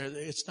telling us there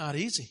that it's not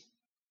easy.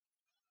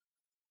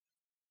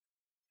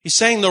 He's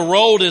saying the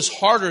road is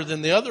harder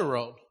than the other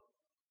road.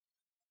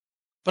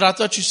 But I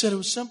thought you said it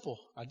was simple.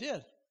 I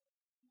did.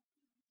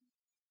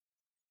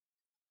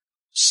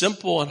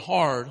 Simple and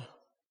hard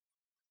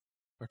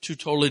are two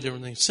totally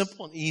different things.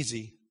 Simple and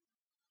easy.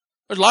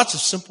 There's lots of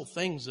simple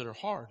things that are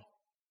hard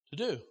to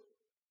do.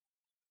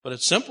 But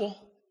it's simple.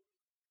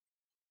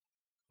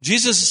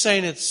 Jesus is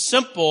saying it's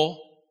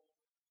simple,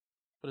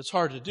 but it's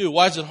hard to do.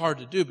 Why is it hard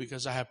to do?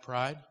 Because I have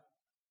pride.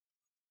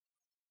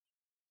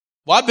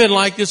 Well, I've been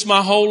like this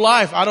my whole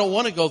life. I don't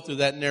want to go through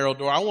that narrow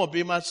door. I want to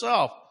be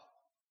myself.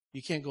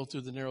 You can't go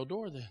through the narrow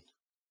door then.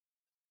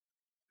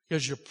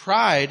 Because your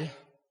pride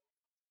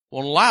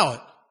won't allow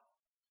it.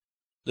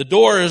 The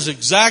door is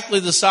exactly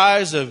the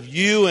size of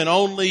you and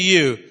only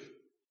you.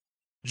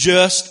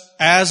 Just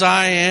as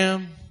I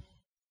am.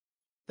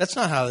 That's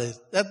not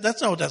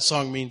that's not what that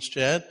song means,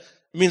 Chad.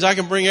 It means I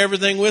can bring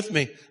everything with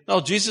me.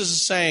 No, Jesus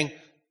is saying,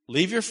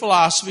 leave your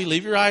philosophy,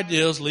 leave your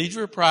ideals, leave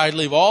your pride,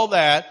 leave all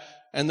that.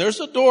 And there's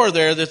a door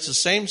there that's the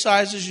same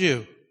size as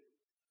you.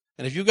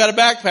 And if you've got a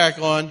backpack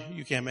on,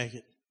 you can't make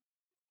it.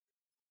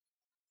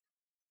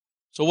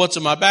 So what's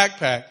in my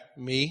backpack?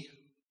 Me.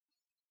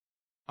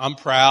 I'm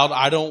proud.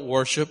 I don't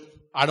worship.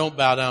 I don't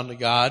bow down to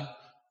God.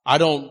 I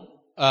don't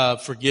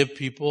forgive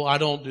people. I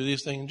don't do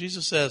these things. And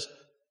Jesus says,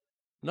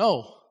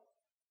 no.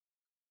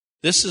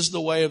 This is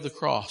the way of the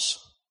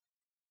cross.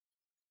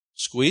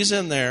 Squeeze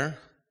in there,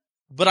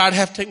 but I'd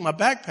have to take my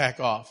backpack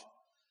off.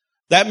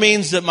 That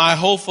means that my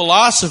whole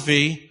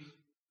philosophy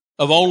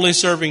of only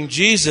serving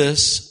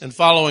Jesus and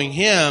following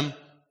Him,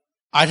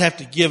 I'd have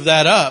to give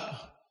that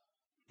up.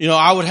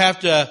 I would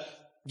have to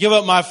give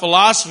up my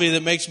philosophy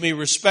that makes me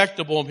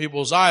respectable in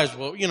people's eyes.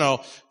 Well,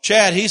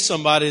 Chad, he's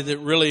somebody that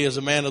really is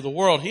a man of the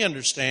world. He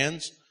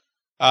understands.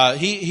 And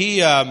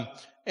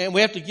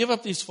we have to give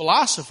up these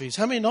philosophies.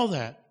 How many know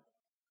that?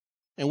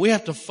 And we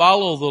have to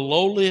follow the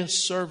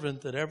lowliest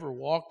servant that ever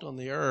walked on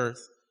the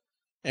earth,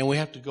 and we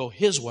have to go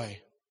His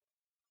way.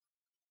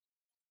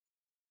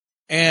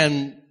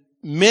 And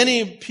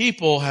many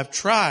people have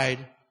tried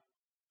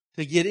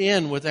to get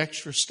in with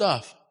extra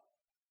stuff.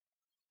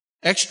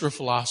 Extra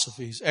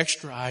philosophies,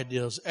 extra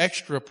ideas,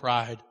 extra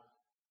pride.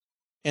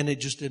 And it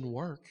just didn't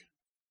work.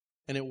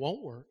 And it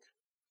won't work.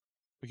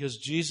 Because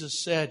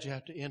Jesus said you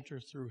have to enter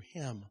through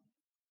Him.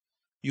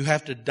 You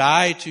have to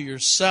die to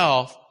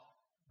yourself.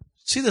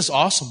 See this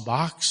awesome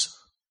box?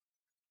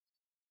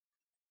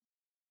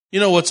 You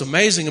know what's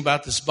amazing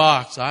about this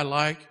box I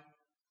like?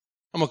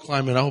 I'm going to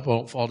climb in. I hope I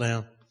don't fall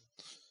down.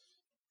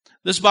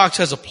 This box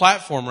has a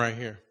platform right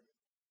here.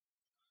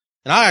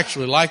 And I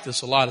actually like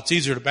this a lot. It's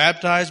easier to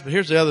baptize, but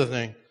here's the other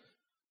thing.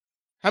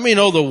 How many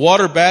know the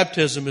water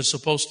baptism is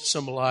supposed to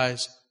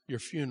symbolize your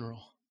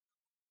funeral?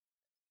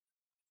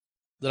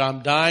 That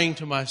I'm dying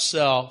to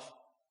myself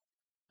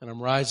and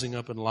I'm rising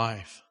up in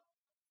life.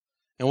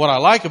 And what I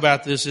like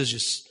about this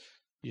is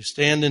you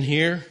stand in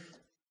here,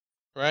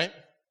 right?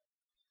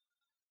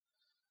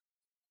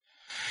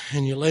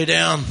 And you lay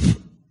down.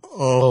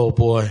 Oh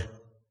boy.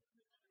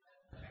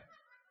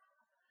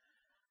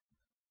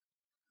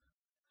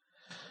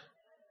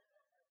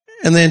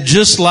 And then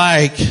just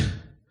like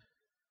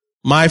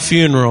my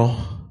funeral,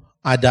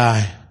 I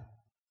die.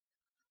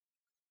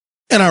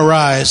 And I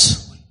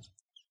rise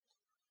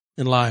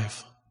in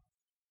life.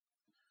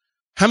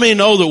 How many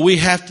know that we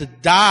have to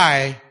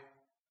die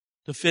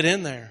to fit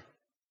in there?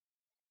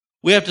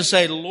 We have to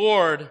say,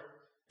 Lord,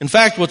 in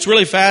fact, what's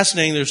really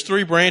fascinating, there's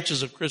 3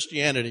 branches of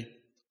Christianity.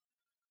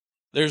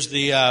 There's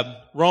the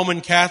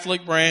Roman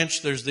Catholic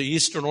branch, there's the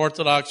Eastern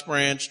Orthodox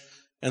branch,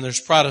 and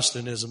there's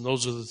Protestantism.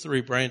 Those are the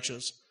three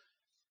branches.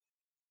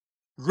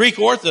 Greek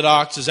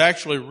Orthodox is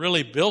actually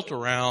really built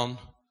around,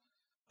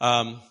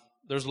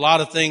 there's a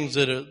lot of things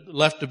that are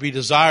left to be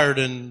desired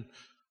in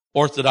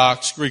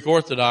Greek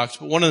Orthodox,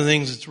 but one of the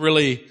things that's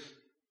really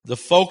the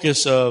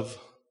focus of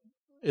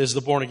is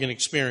the born again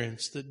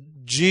experience.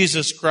 That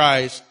Jesus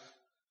Christ,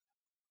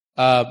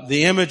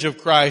 the image of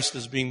Christ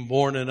is being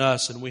born in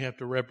us, and we have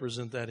to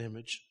represent that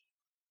image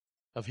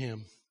of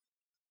Him.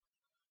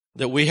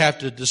 That we have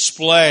to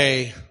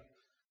display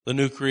the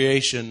new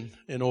creation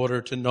in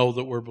order to know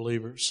that we're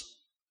believers.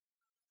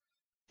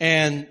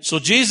 And so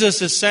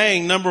Jesus is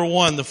saying, number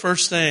one, the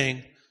first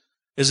thing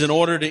is in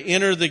order to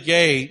enter the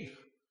gate,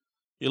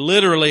 you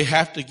literally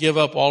have to give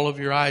up all of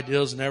your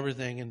ideals and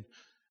everything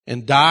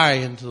and die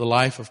into the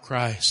life of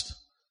Christ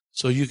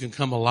so you can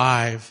come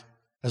alive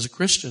as a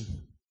Christian.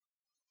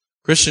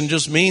 Christian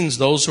just means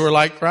those who are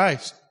like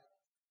Christ.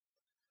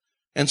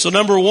 And so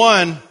number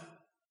one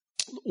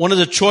of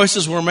the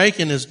choices we're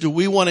making is, do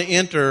we want to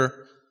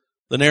enter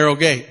the narrow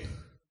gate?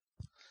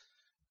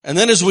 And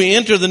then as we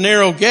enter the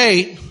narrow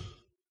gate,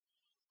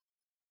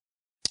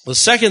 the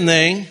second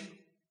thing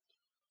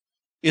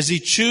is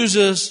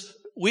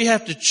we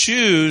have to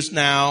choose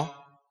now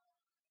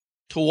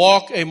to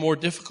walk a more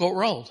difficult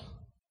road.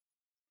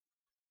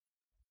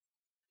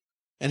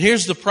 And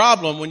here's the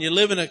problem. When you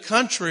live in a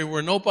country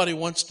where nobody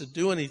wants to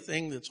do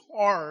anything that's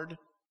hard,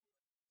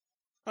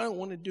 I don't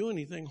want to do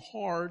anything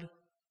hard.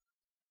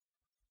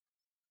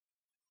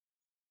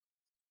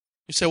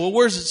 You say, well,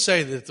 where does it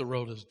say that the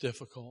road is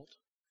difficult?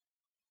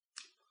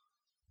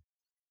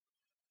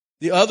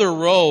 The other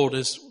road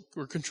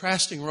we're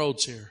contrasting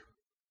roads here.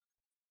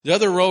 The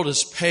other road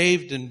is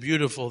paved and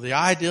beautiful. The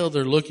ideal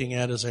they're looking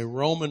at is a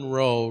Roman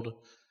road.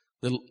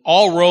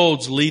 All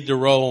roads lead to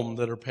Rome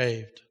that are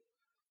paved.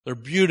 They're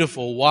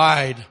beautiful,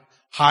 wide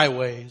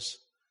highways.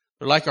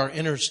 They're like our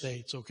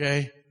interstates,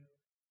 okay?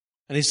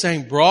 And he's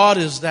saying, broad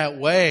is that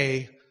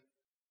way.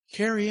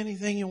 Carry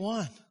anything you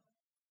want.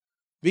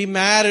 Be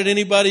mad at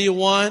anybody you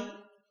want.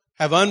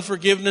 Have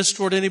unforgiveness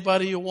toward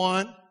anybody you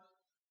want.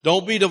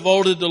 Don't be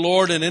devoted to the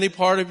Lord in any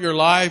part of your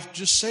life.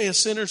 Just say a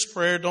sinner's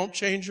prayer. Don't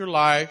change your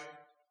life.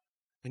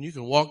 And you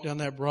can walk down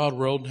that broad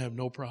road and have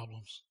no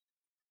problems.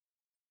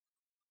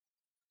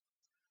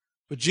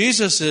 But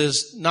Jesus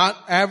is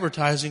not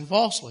advertising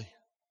falsely.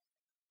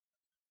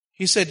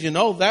 He said,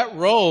 that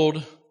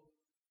road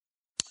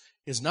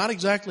is not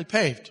exactly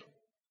paved.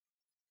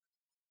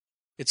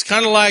 It's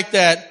kind of like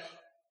that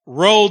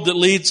road that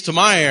leads to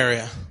my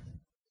area.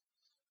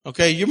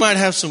 Okay, you might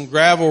have some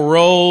gravel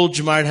roads,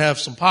 you might have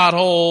some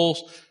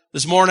potholes.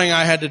 This morning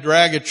I had to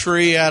drag a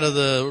tree out of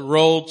the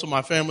road so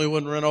my family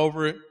wouldn't run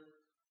over it.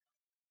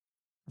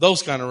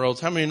 Those kind of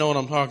roads. How many know what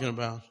I'm talking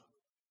about?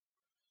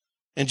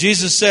 And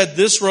Jesus said,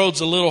 this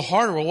road's a little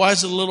harder. Well, why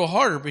is it a little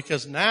harder?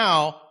 Because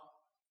now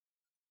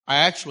I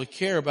actually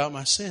care about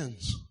my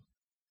sins.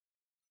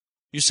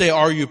 You say,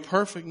 are you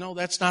perfect? No,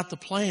 that's not the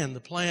plan. The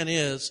plan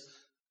is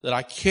that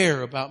I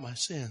care about my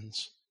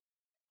sins.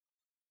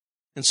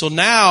 And so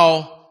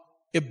now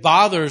it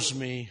bothers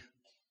me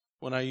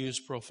when I use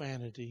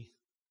profanity.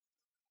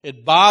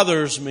 It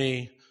bothers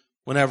me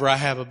whenever I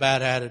have a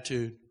bad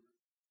attitude.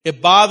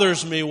 It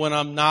bothers me when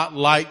I'm not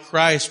like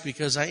Christ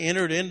because I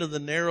entered into the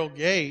narrow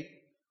gate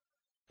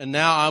and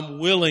now I'm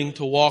willing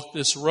to walk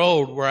this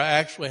road where I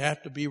actually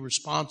have to be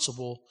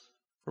responsible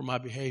for my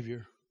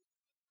behavior.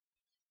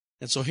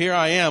 And so here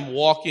I am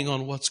walking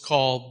on what's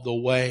called the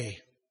way.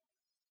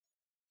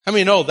 How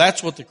many know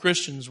that's what the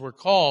Christians were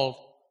called?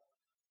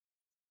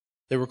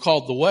 They were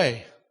called the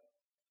way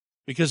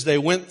because they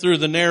went through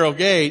the narrow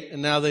gate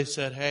and now they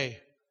said, hey,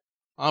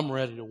 I'm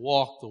ready to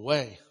walk the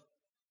way.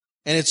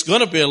 And it's going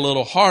to be a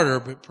little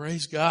harder, but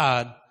praise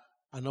God,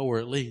 I know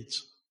where it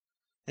leads.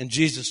 And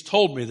Jesus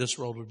told me this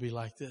road would be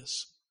like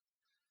this.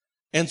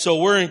 And so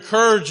we're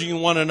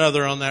encouraging one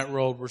another on that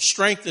road. We're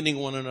strengthening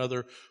one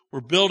another. We're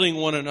building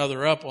one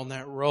another up on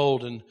that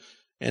road.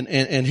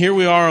 And here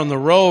we are on the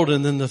road.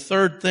 And then the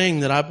third thing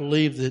that I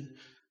believe that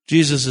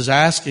Jesus is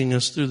asking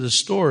us through this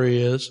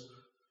story is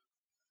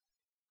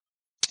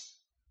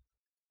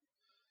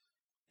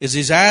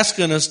he's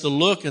asking us to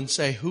look and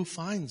say, who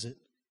finds it?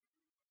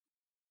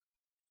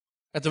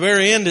 At the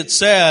very end it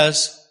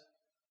says,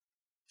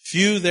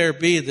 few there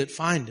be that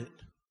find it.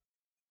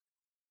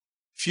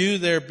 Few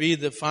there be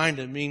that find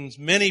it means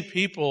many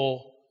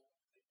people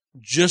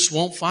just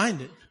won't find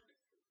it.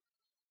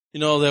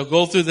 They'll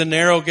go through the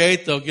narrow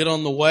gate, they'll get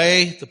on the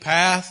way, the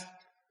path.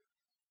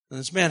 And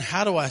it's, man,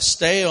 how do I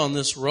stay on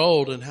this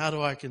road and how do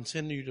I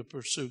continue to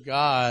pursue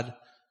God?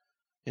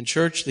 In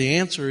church, the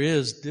answer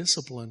is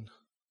discipline.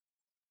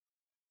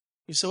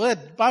 You say, well,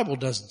 the Bible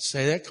doesn't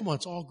say that. Come on,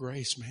 it's all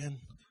grace, man.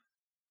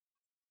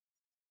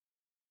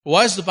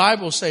 Why does the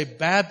Bible say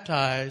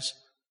baptize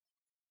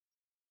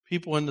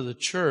people into the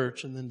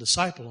church and then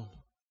disciple them?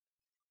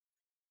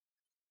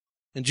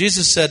 And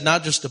Jesus said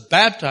not just to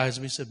baptize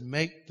them, He said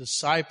make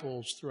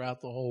disciples throughout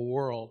the whole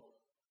world.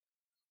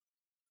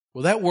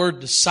 Well, that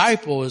word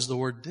disciple is the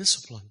word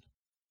discipline.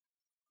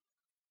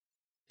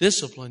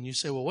 Discipline. You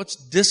say, well, what's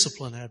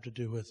discipline have to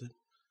do with it?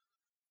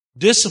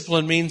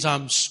 Discipline means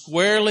I'm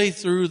squarely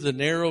through the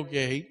narrow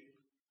gate.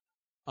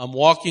 I'm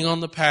walking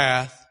on the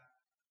path.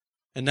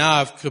 And now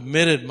I've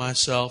committed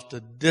myself to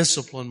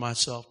discipline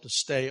myself to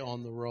stay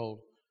on the road.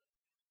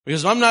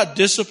 Because if I'm not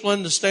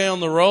disciplined to stay on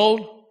the road,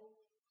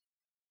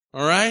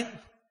 all right?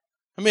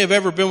 How many have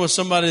ever been with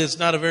somebody that's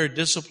not a very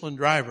disciplined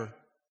driver?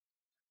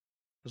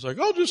 It's like,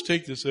 I'll just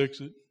take this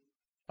exit.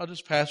 I'll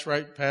just pass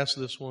right past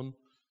this one.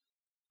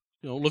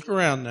 Look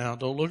around now.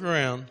 Don't look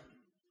around.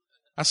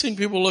 I've seen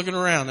people looking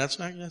around. That's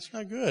not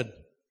good.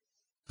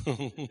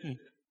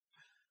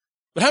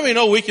 But how many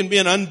know we can be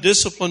an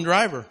undisciplined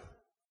driver?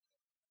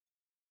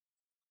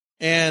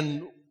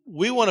 And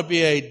we want to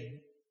be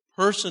a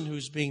person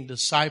who's being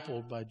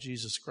discipled by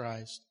Jesus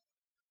Christ.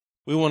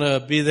 We want to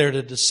be there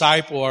to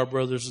disciple our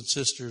brothers and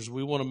sisters.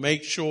 We want to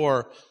make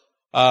sure,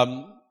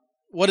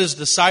 what is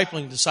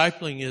discipling?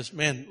 Discipling is,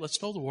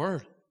 let's know the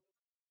Word.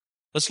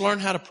 Let's learn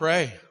how to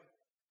pray.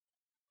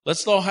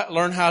 Let's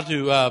learn how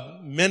to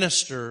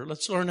minister.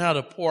 Let's learn how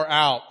to pour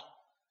out.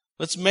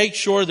 Let's make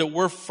sure that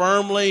we're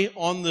firmly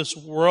on this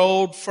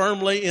road,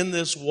 firmly in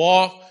this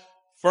walk,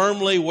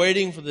 firmly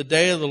waiting for the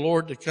day of the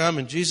Lord to come.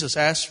 And Jesus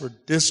asks for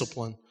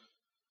discipline.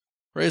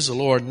 Praise the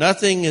Lord.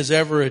 Nothing is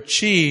ever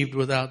achieved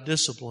without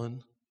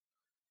discipline.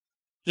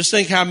 Just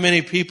think how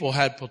many people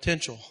had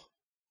potential.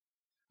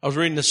 I was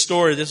reading a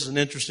story. This is an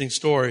interesting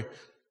story.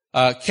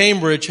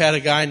 Cambridge had a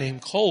guy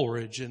named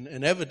Coleridge,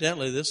 and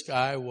evidently this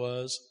guy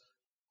was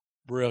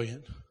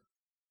brilliant.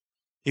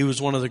 He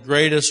was one of the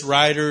greatest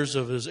writers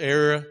of his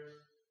era.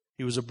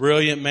 He was a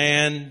brilliant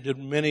man, did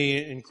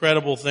many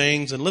incredible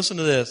things. And listen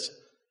to this.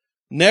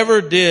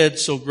 Never did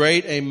so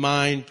great a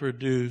mind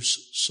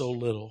produce so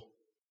little.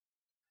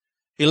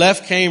 He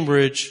left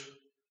Cambridge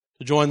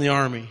to join the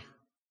army.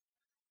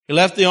 He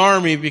left the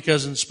army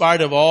because in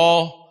spite of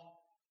all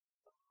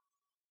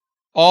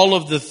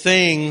of the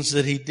things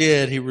that he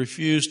did, he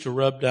refused to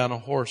rub down a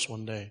horse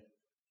one day.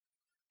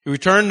 He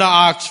returned to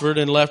Oxford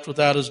and left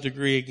without his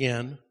degree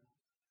again.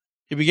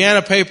 He began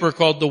a paper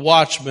called The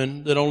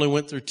Watchman that only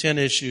went through 10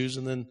 issues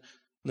and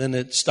then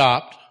it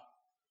stopped.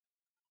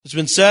 It's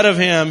been said of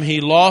him,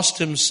 he lost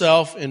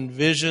himself in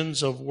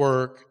visions of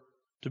work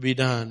to be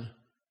done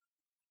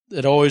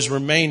that always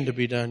remained to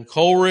be done.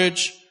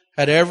 Coleridge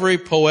had every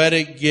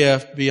poetic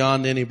gift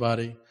beyond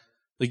anybody.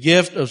 The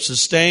gift of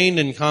sustained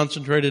and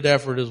concentrated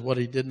effort is what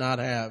he did not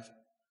have.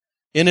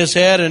 In his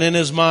head and in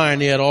his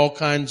mind, he had all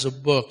kinds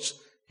of books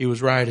he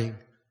was writing.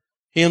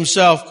 He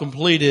himself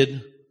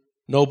completed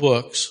no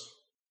books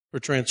for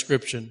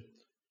transcription.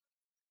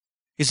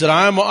 He said,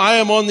 I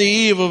am on the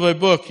eve of a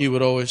book, he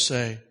would always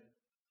say,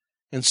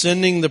 and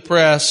sending the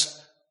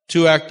press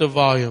 2 active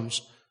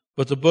volumes.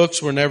 But the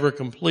books were never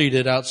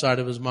completed outside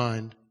of his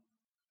mind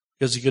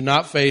because he could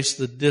not face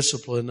the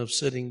discipline of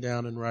sitting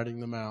down and writing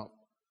them out.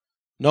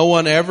 No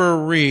one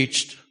ever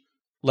reached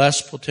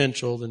less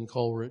potential than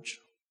Coleridge.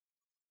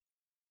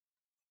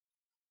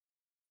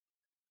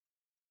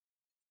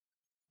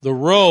 The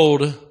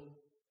road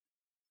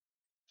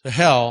to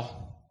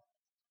hell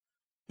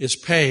is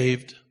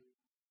paved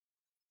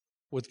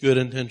with good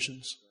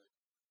intentions.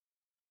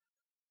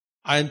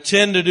 I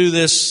intend to do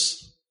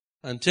this.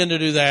 I intend to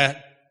do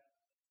that.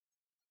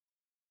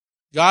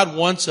 God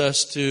wants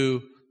us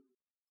to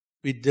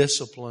be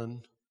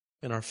disciplined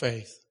in our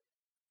faith.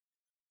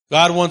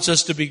 God wants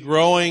us to be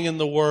growing in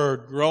the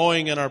Word,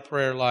 growing in our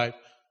prayer life,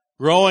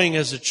 growing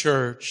as a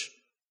church.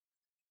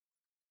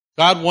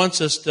 God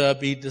wants us to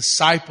be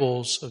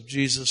disciples of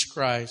Jesus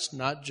Christ,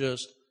 not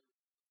just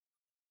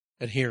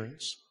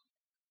adherents.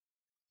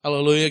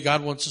 Hallelujah.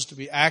 God wants us to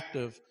be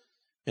active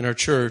in our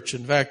church.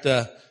 In fact,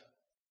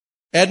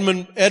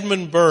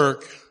 Edmund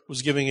Burke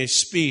was giving a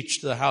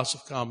speech to the House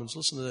of Commons.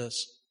 Listen to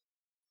this.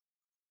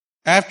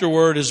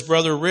 Afterward, his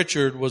brother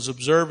Richard was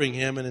observing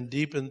him and in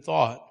deep in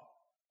thought.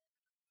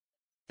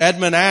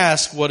 Edmund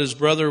asked what his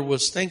brother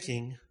was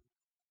thinking.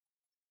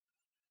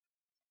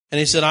 And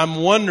he said, I'm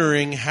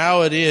wondering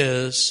how it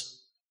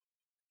is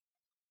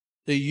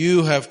that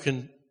you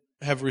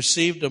have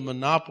received a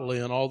monopoly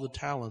on all the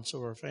talents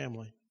of our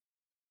family.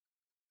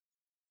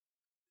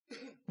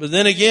 But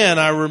then again,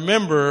 I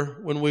remember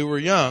when we were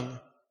young,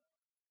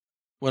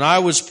 when I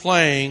was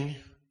playing,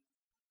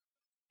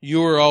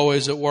 you were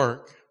always at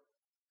work.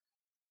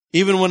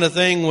 Even when a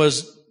thing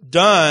was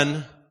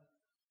done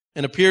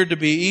and appeared to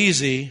be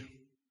easy,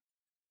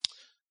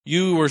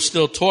 you were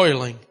still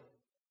toiling.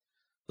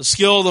 The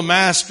skill of the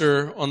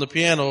master on the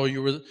piano,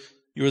 you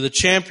were the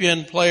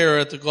champion player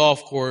at the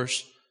golf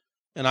course,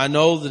 and I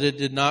know that it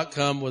did not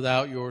come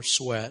without your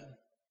sweat.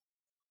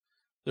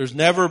 There's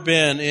never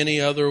been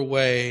any other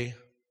way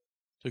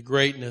to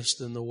greatness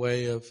than the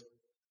way of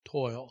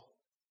toil.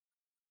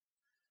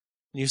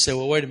 And you say,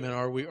 well, wait a minute,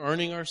 are we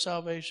earning our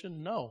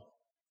salvation? No.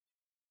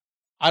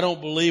 I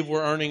don't believe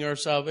we're earning our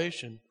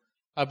salvation.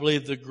 I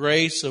believe the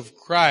grace of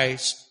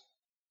Christ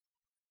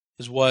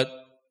is what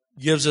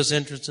gives us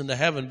entrance into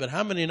heaven. But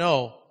how many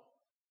know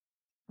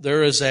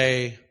there is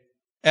a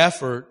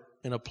effort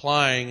in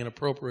applying and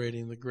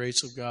appropriating the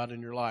grace of God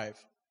in your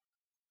life?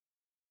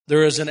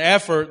 There is an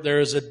effort,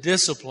 there is a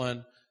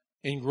discipline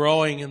in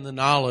growing in the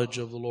knowledge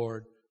of the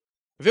Lord.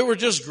 If it were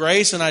just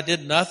grace and I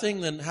did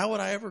nothing, then how would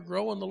I ever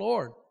grow in the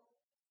Lord?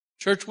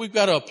 Church, we've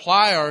got to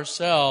apply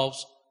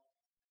ourselves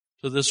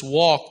to this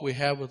walk we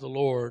have with the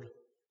Lord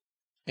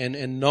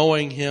and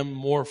knowing Him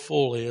more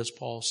fully, as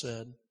Paul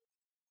said.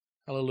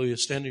 Hallelujah.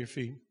 Stand to your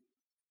feet.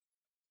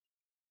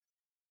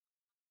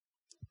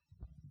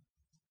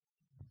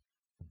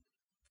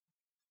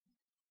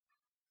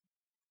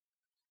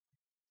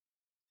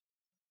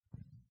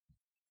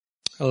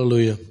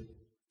 Hallelujah.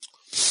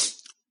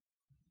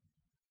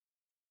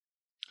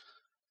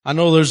 I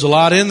know there's a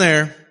lot in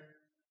there.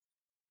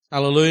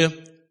 Hallelujah.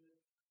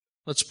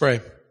 Let's pray.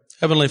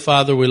 Heavenly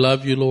Father, we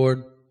love you,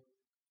 Lord.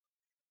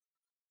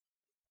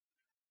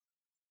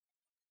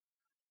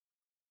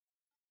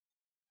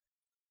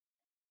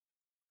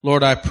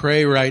 Lord, I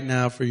pray right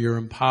now for your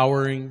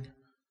empowering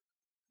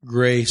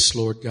grace,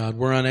 Lord God.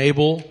 We're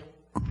unable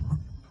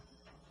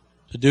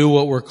to do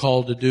what we're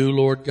called to do,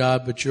 Lord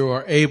God, but you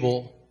are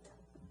able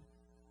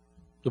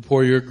to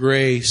pour your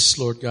grace,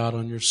 Lord God,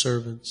 on your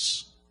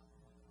servants.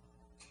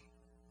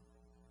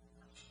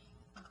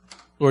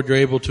 Lord, you're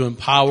able to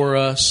empower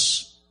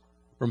us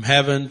from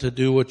heaven to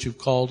do what you've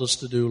called us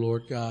to do,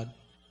 Lord God.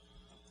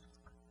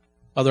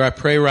 Father, I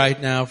pray right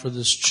now for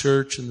this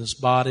church and this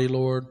body,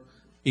 Lord,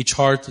 each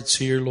heart that's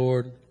here,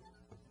 Lord.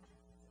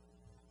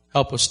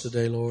 Help us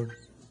today, Lord.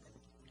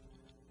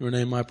 In your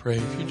name I pray.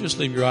 If you just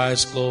leave your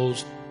eyes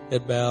closed,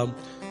 head bowed,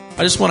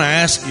 I just want to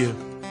ask you,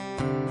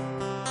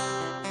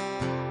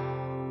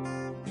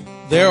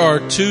 there are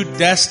two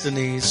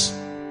destinies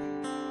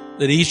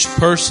that each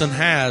person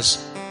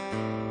has.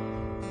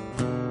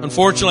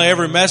 Unfortunately,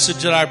 every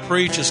message that I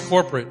preach is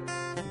corporate.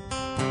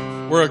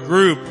 We're a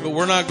group, but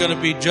we're not going to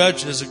be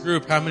judged as a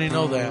group. How many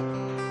know that?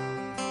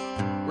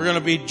 We're going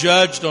to be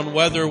judged on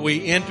whether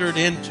we entered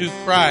into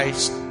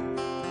Christ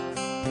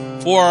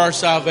for our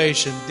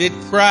salvation. Did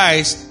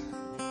Christ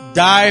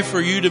die for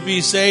you to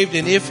be saved?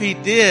 And if He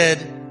did,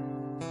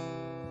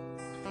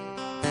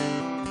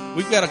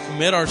 we've got to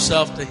commit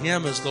ourselves to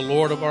Him as the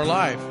Lord of our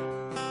life.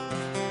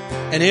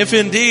 And if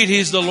indeed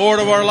He's the Lord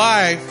of our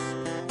life,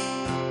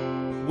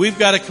 we've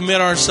got to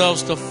commit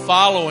ourselves to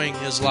following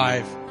His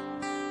life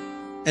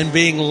and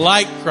being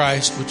like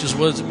Christ, which is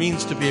what it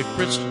means to be a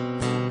Christian.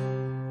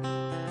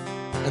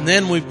 And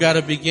then we've got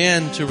to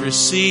begin to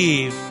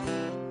receive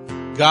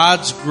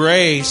God's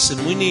grace,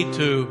 and we need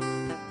to,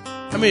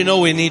 how many know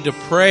we need to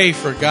pray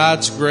for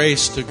God's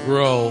grace to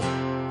grow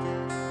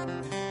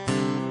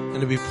and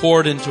to be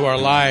poured into our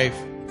life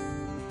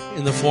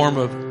in the form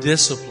of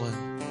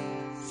discipline.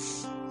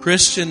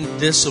 Christian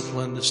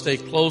discipline to stay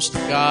close to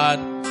God,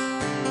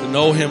 to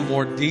know Him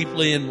more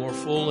deeply and more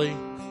fully.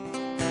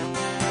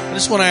 I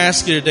just want to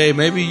ask you today,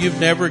 maybe you've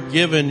never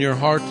given your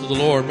heart to the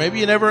Lord. Maybe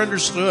you never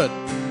understood.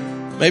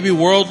 Maybe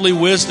worldly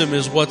wisdom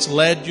is what's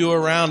led you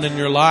around in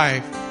your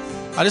life.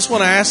 I just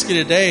want to ask you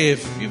today,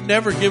 if you've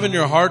never given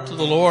your heart to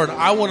the Lord,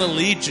 I want to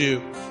lead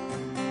you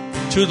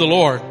to the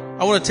Lord.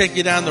 I want to take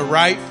you down the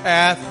right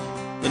path,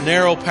 the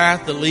narrow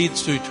path that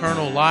leads to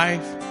eternal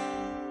life.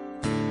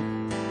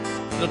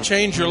 It'll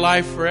change your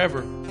life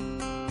forever.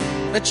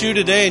 That's you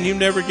today, and you've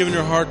never given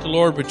your heart to the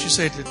Lord, but you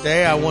say,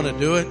 today I want to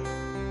do it.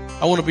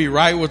 I want to be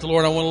right with the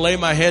Lord. I want to lay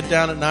my head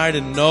down at night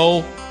and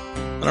know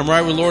that I'm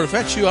right with the Lord. If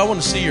that's you, I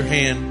want to see your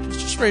hand.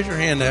 Just raise your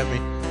hand at me.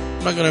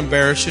 I'm not going to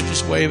embarrass you.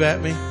 Just wave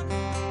at me.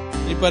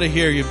 Anybody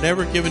here, you've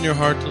never given your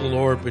heart to the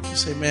Lord, but you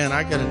say, man,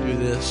 I got to do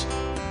this.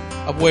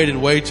 I've waited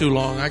way too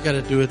long. I got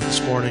to do it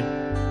this morning.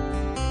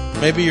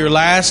 Maybe your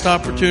last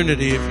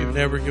opportunity if you've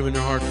never given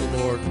your heart to the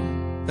Lord.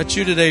 That's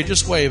you today.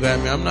 Just wave at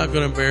me. I'm not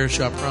going to embarrass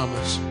you, I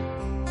promise.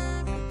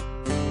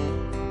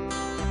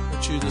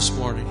 That's you this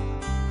morning.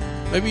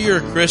 Maybe you're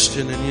a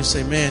Christian and you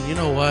say, man, you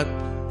know what?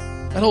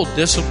 That whole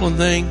discipline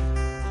thing,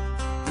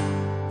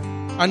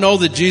 I know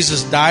that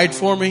Jesus died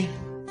for me,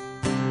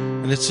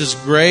 and it's His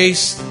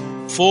grace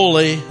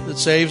fully that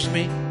saves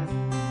me.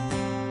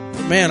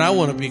 But man, I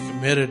want to be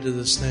committed to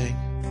this thing.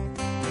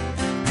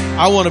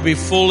 I want to be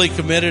fully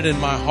committed in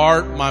my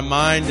heart, my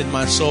mind, and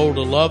my soul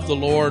to love the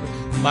Lord,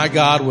 my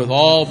God, with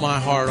all my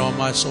heart, all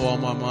my soul, all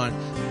my mind.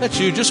 That's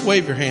you. Just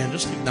wave your hand.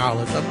 Just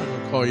acknowledge. I'm not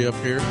going to call you up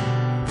here.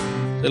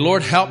 Say,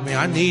 Lord, help me.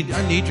 I need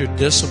your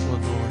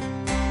discipline,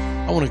 Lord.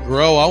 I want to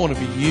grow. I want to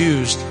be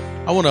used.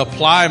 I want to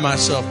apply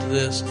myself to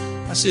this.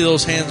 I see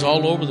those hands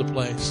all over the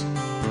place.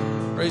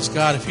 Praise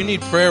God. If you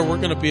need prayer, we're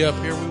going to be up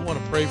here. We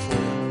want to pray for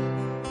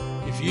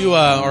you. If you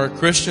are a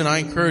Christian, I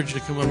encourage you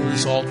to come up to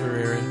this altar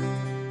area.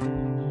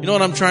 You know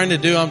what I'm trying to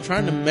do? I'm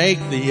trying to make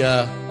the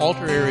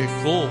altar area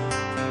full.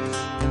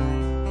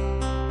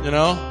 You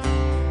know?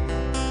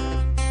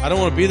 I don't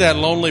want to be that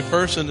lonely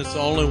person that's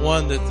the only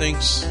one that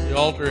thinks the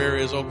altar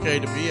area is okay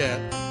to be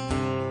at.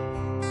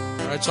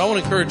 All right, so I want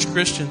to encourage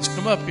Christians,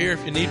 come up here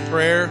if you need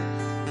prayer.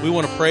 We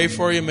want to pray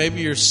for you. Maybe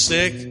you're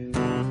sick.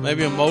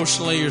 Maybe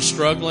emotionally you're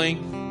struggling.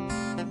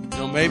 You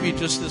know, maybe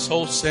just this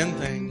whole sin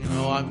thing. You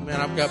know,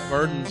 I've got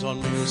burdens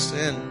on me with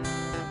sin.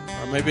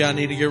 Or maybe I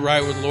need to get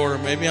right with the Lord, or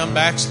maybe I'm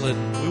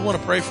backslidden. We want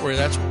to pray for you.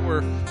 That's what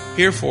we're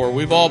here for.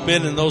 We've all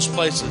been in those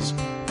places.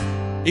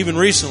 Even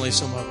recently,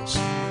 some of us.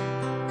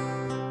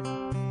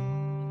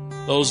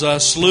 Those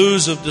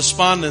sloughs of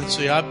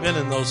despondency, I've been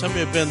in those. How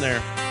many have been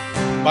there?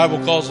 The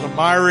Bible calls it a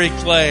miry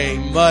clay,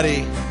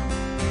 muddy.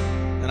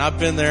 And I've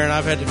been there, and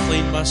I've had to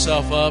clean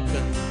myself up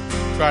and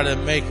try to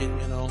make it,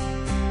 you know.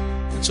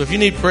 And so if you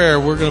need prayer,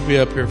 we're going to be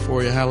up here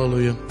for you.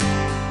 Hallelujah.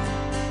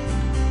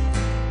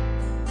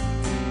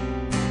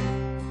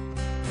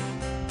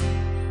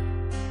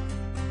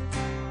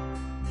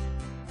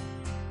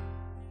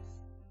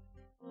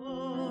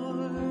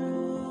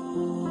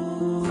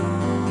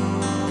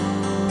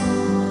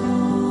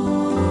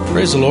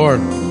 Praise the Lord.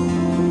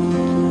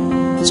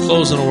 Let's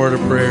close in a word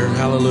of prayer.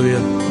 Hallelujah.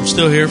 I'm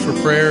still here for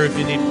prayer. If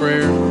you need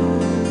prayer,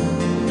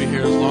 we'll be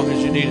here as long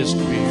as you need us to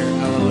be here.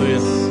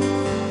 Hallelujah.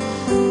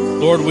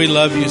 Lord, we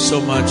love you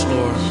so much,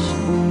 Lord.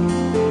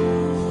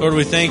 Lord,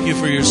 we thank you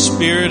for your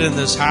Spirit in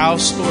this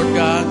house, Lord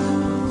God.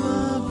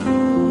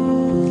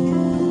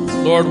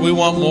 Lord, we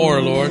want more,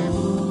 Lord.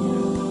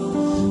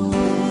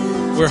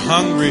 We're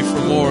hungry for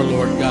more,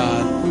 Lord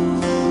God.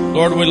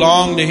 Lord, we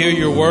long to hear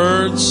your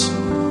words,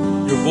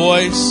 your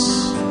voice,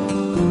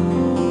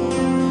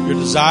 your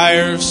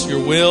desires, your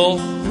will.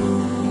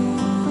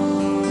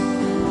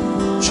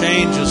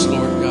 Change us,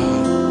 Lord God.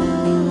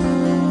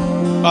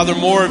 Father,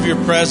 more of your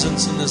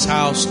presence in this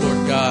house,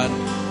 Lord God.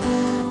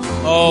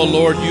 Oh,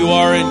 Lord, you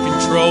are in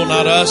control,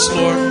 not us,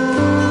 Lord.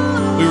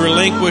 We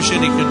relinquish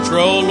any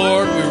control,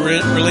 Lord. We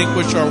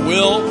relinquish our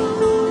will.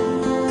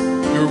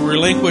 We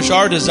relinquish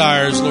our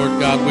desires, Lord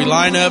God. We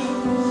line up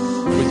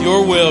with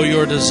your will,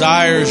 your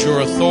desires,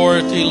 your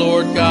authority,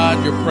 Lord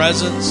God, your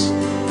presence.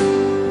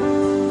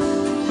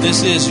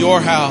 This is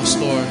your house,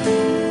 Lord.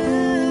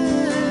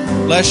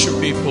 Bless your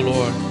people,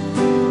 Lord.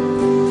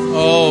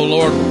 Oh,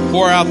 Lord,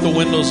 pour out the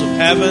windows of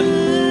heaven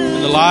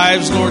in the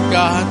lives, Lord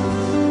God.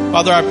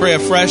 Father, I pray a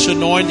fresh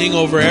anointing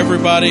over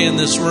everybody in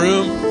this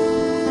room.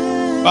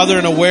 Father,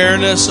 an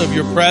awareness of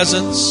your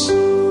presence.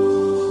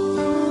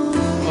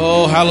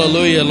 Oh,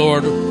 hallelujah,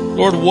 Lord.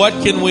 Lord, what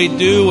can we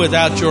do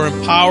without your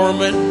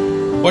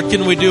empowerment? What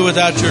can we do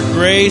without your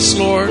grace,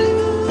 Lord?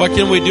 What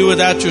can we do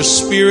without your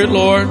Spirit,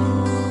 Lord?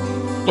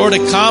 Lord,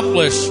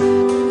 accomplish.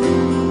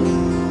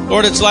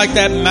 Lord, it's like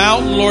that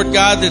mountain, Lord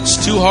God,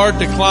 that's too hard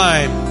to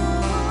climb.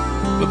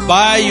 But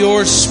by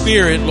your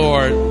Spirit,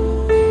 Lord,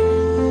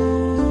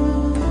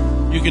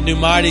 you can do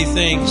mighty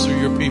things through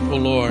your people,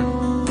 Lord.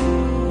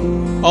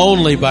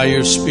 Only by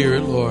your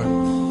Spirit, Lord.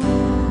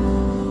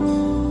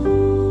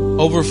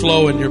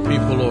 Overflow in your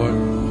people, Lord.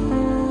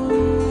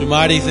 Do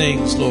mighty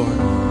things, Lord.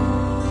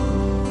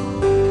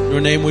 In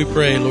your name we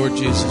pray, Lord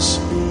Jesus.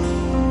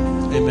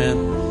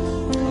 Amen.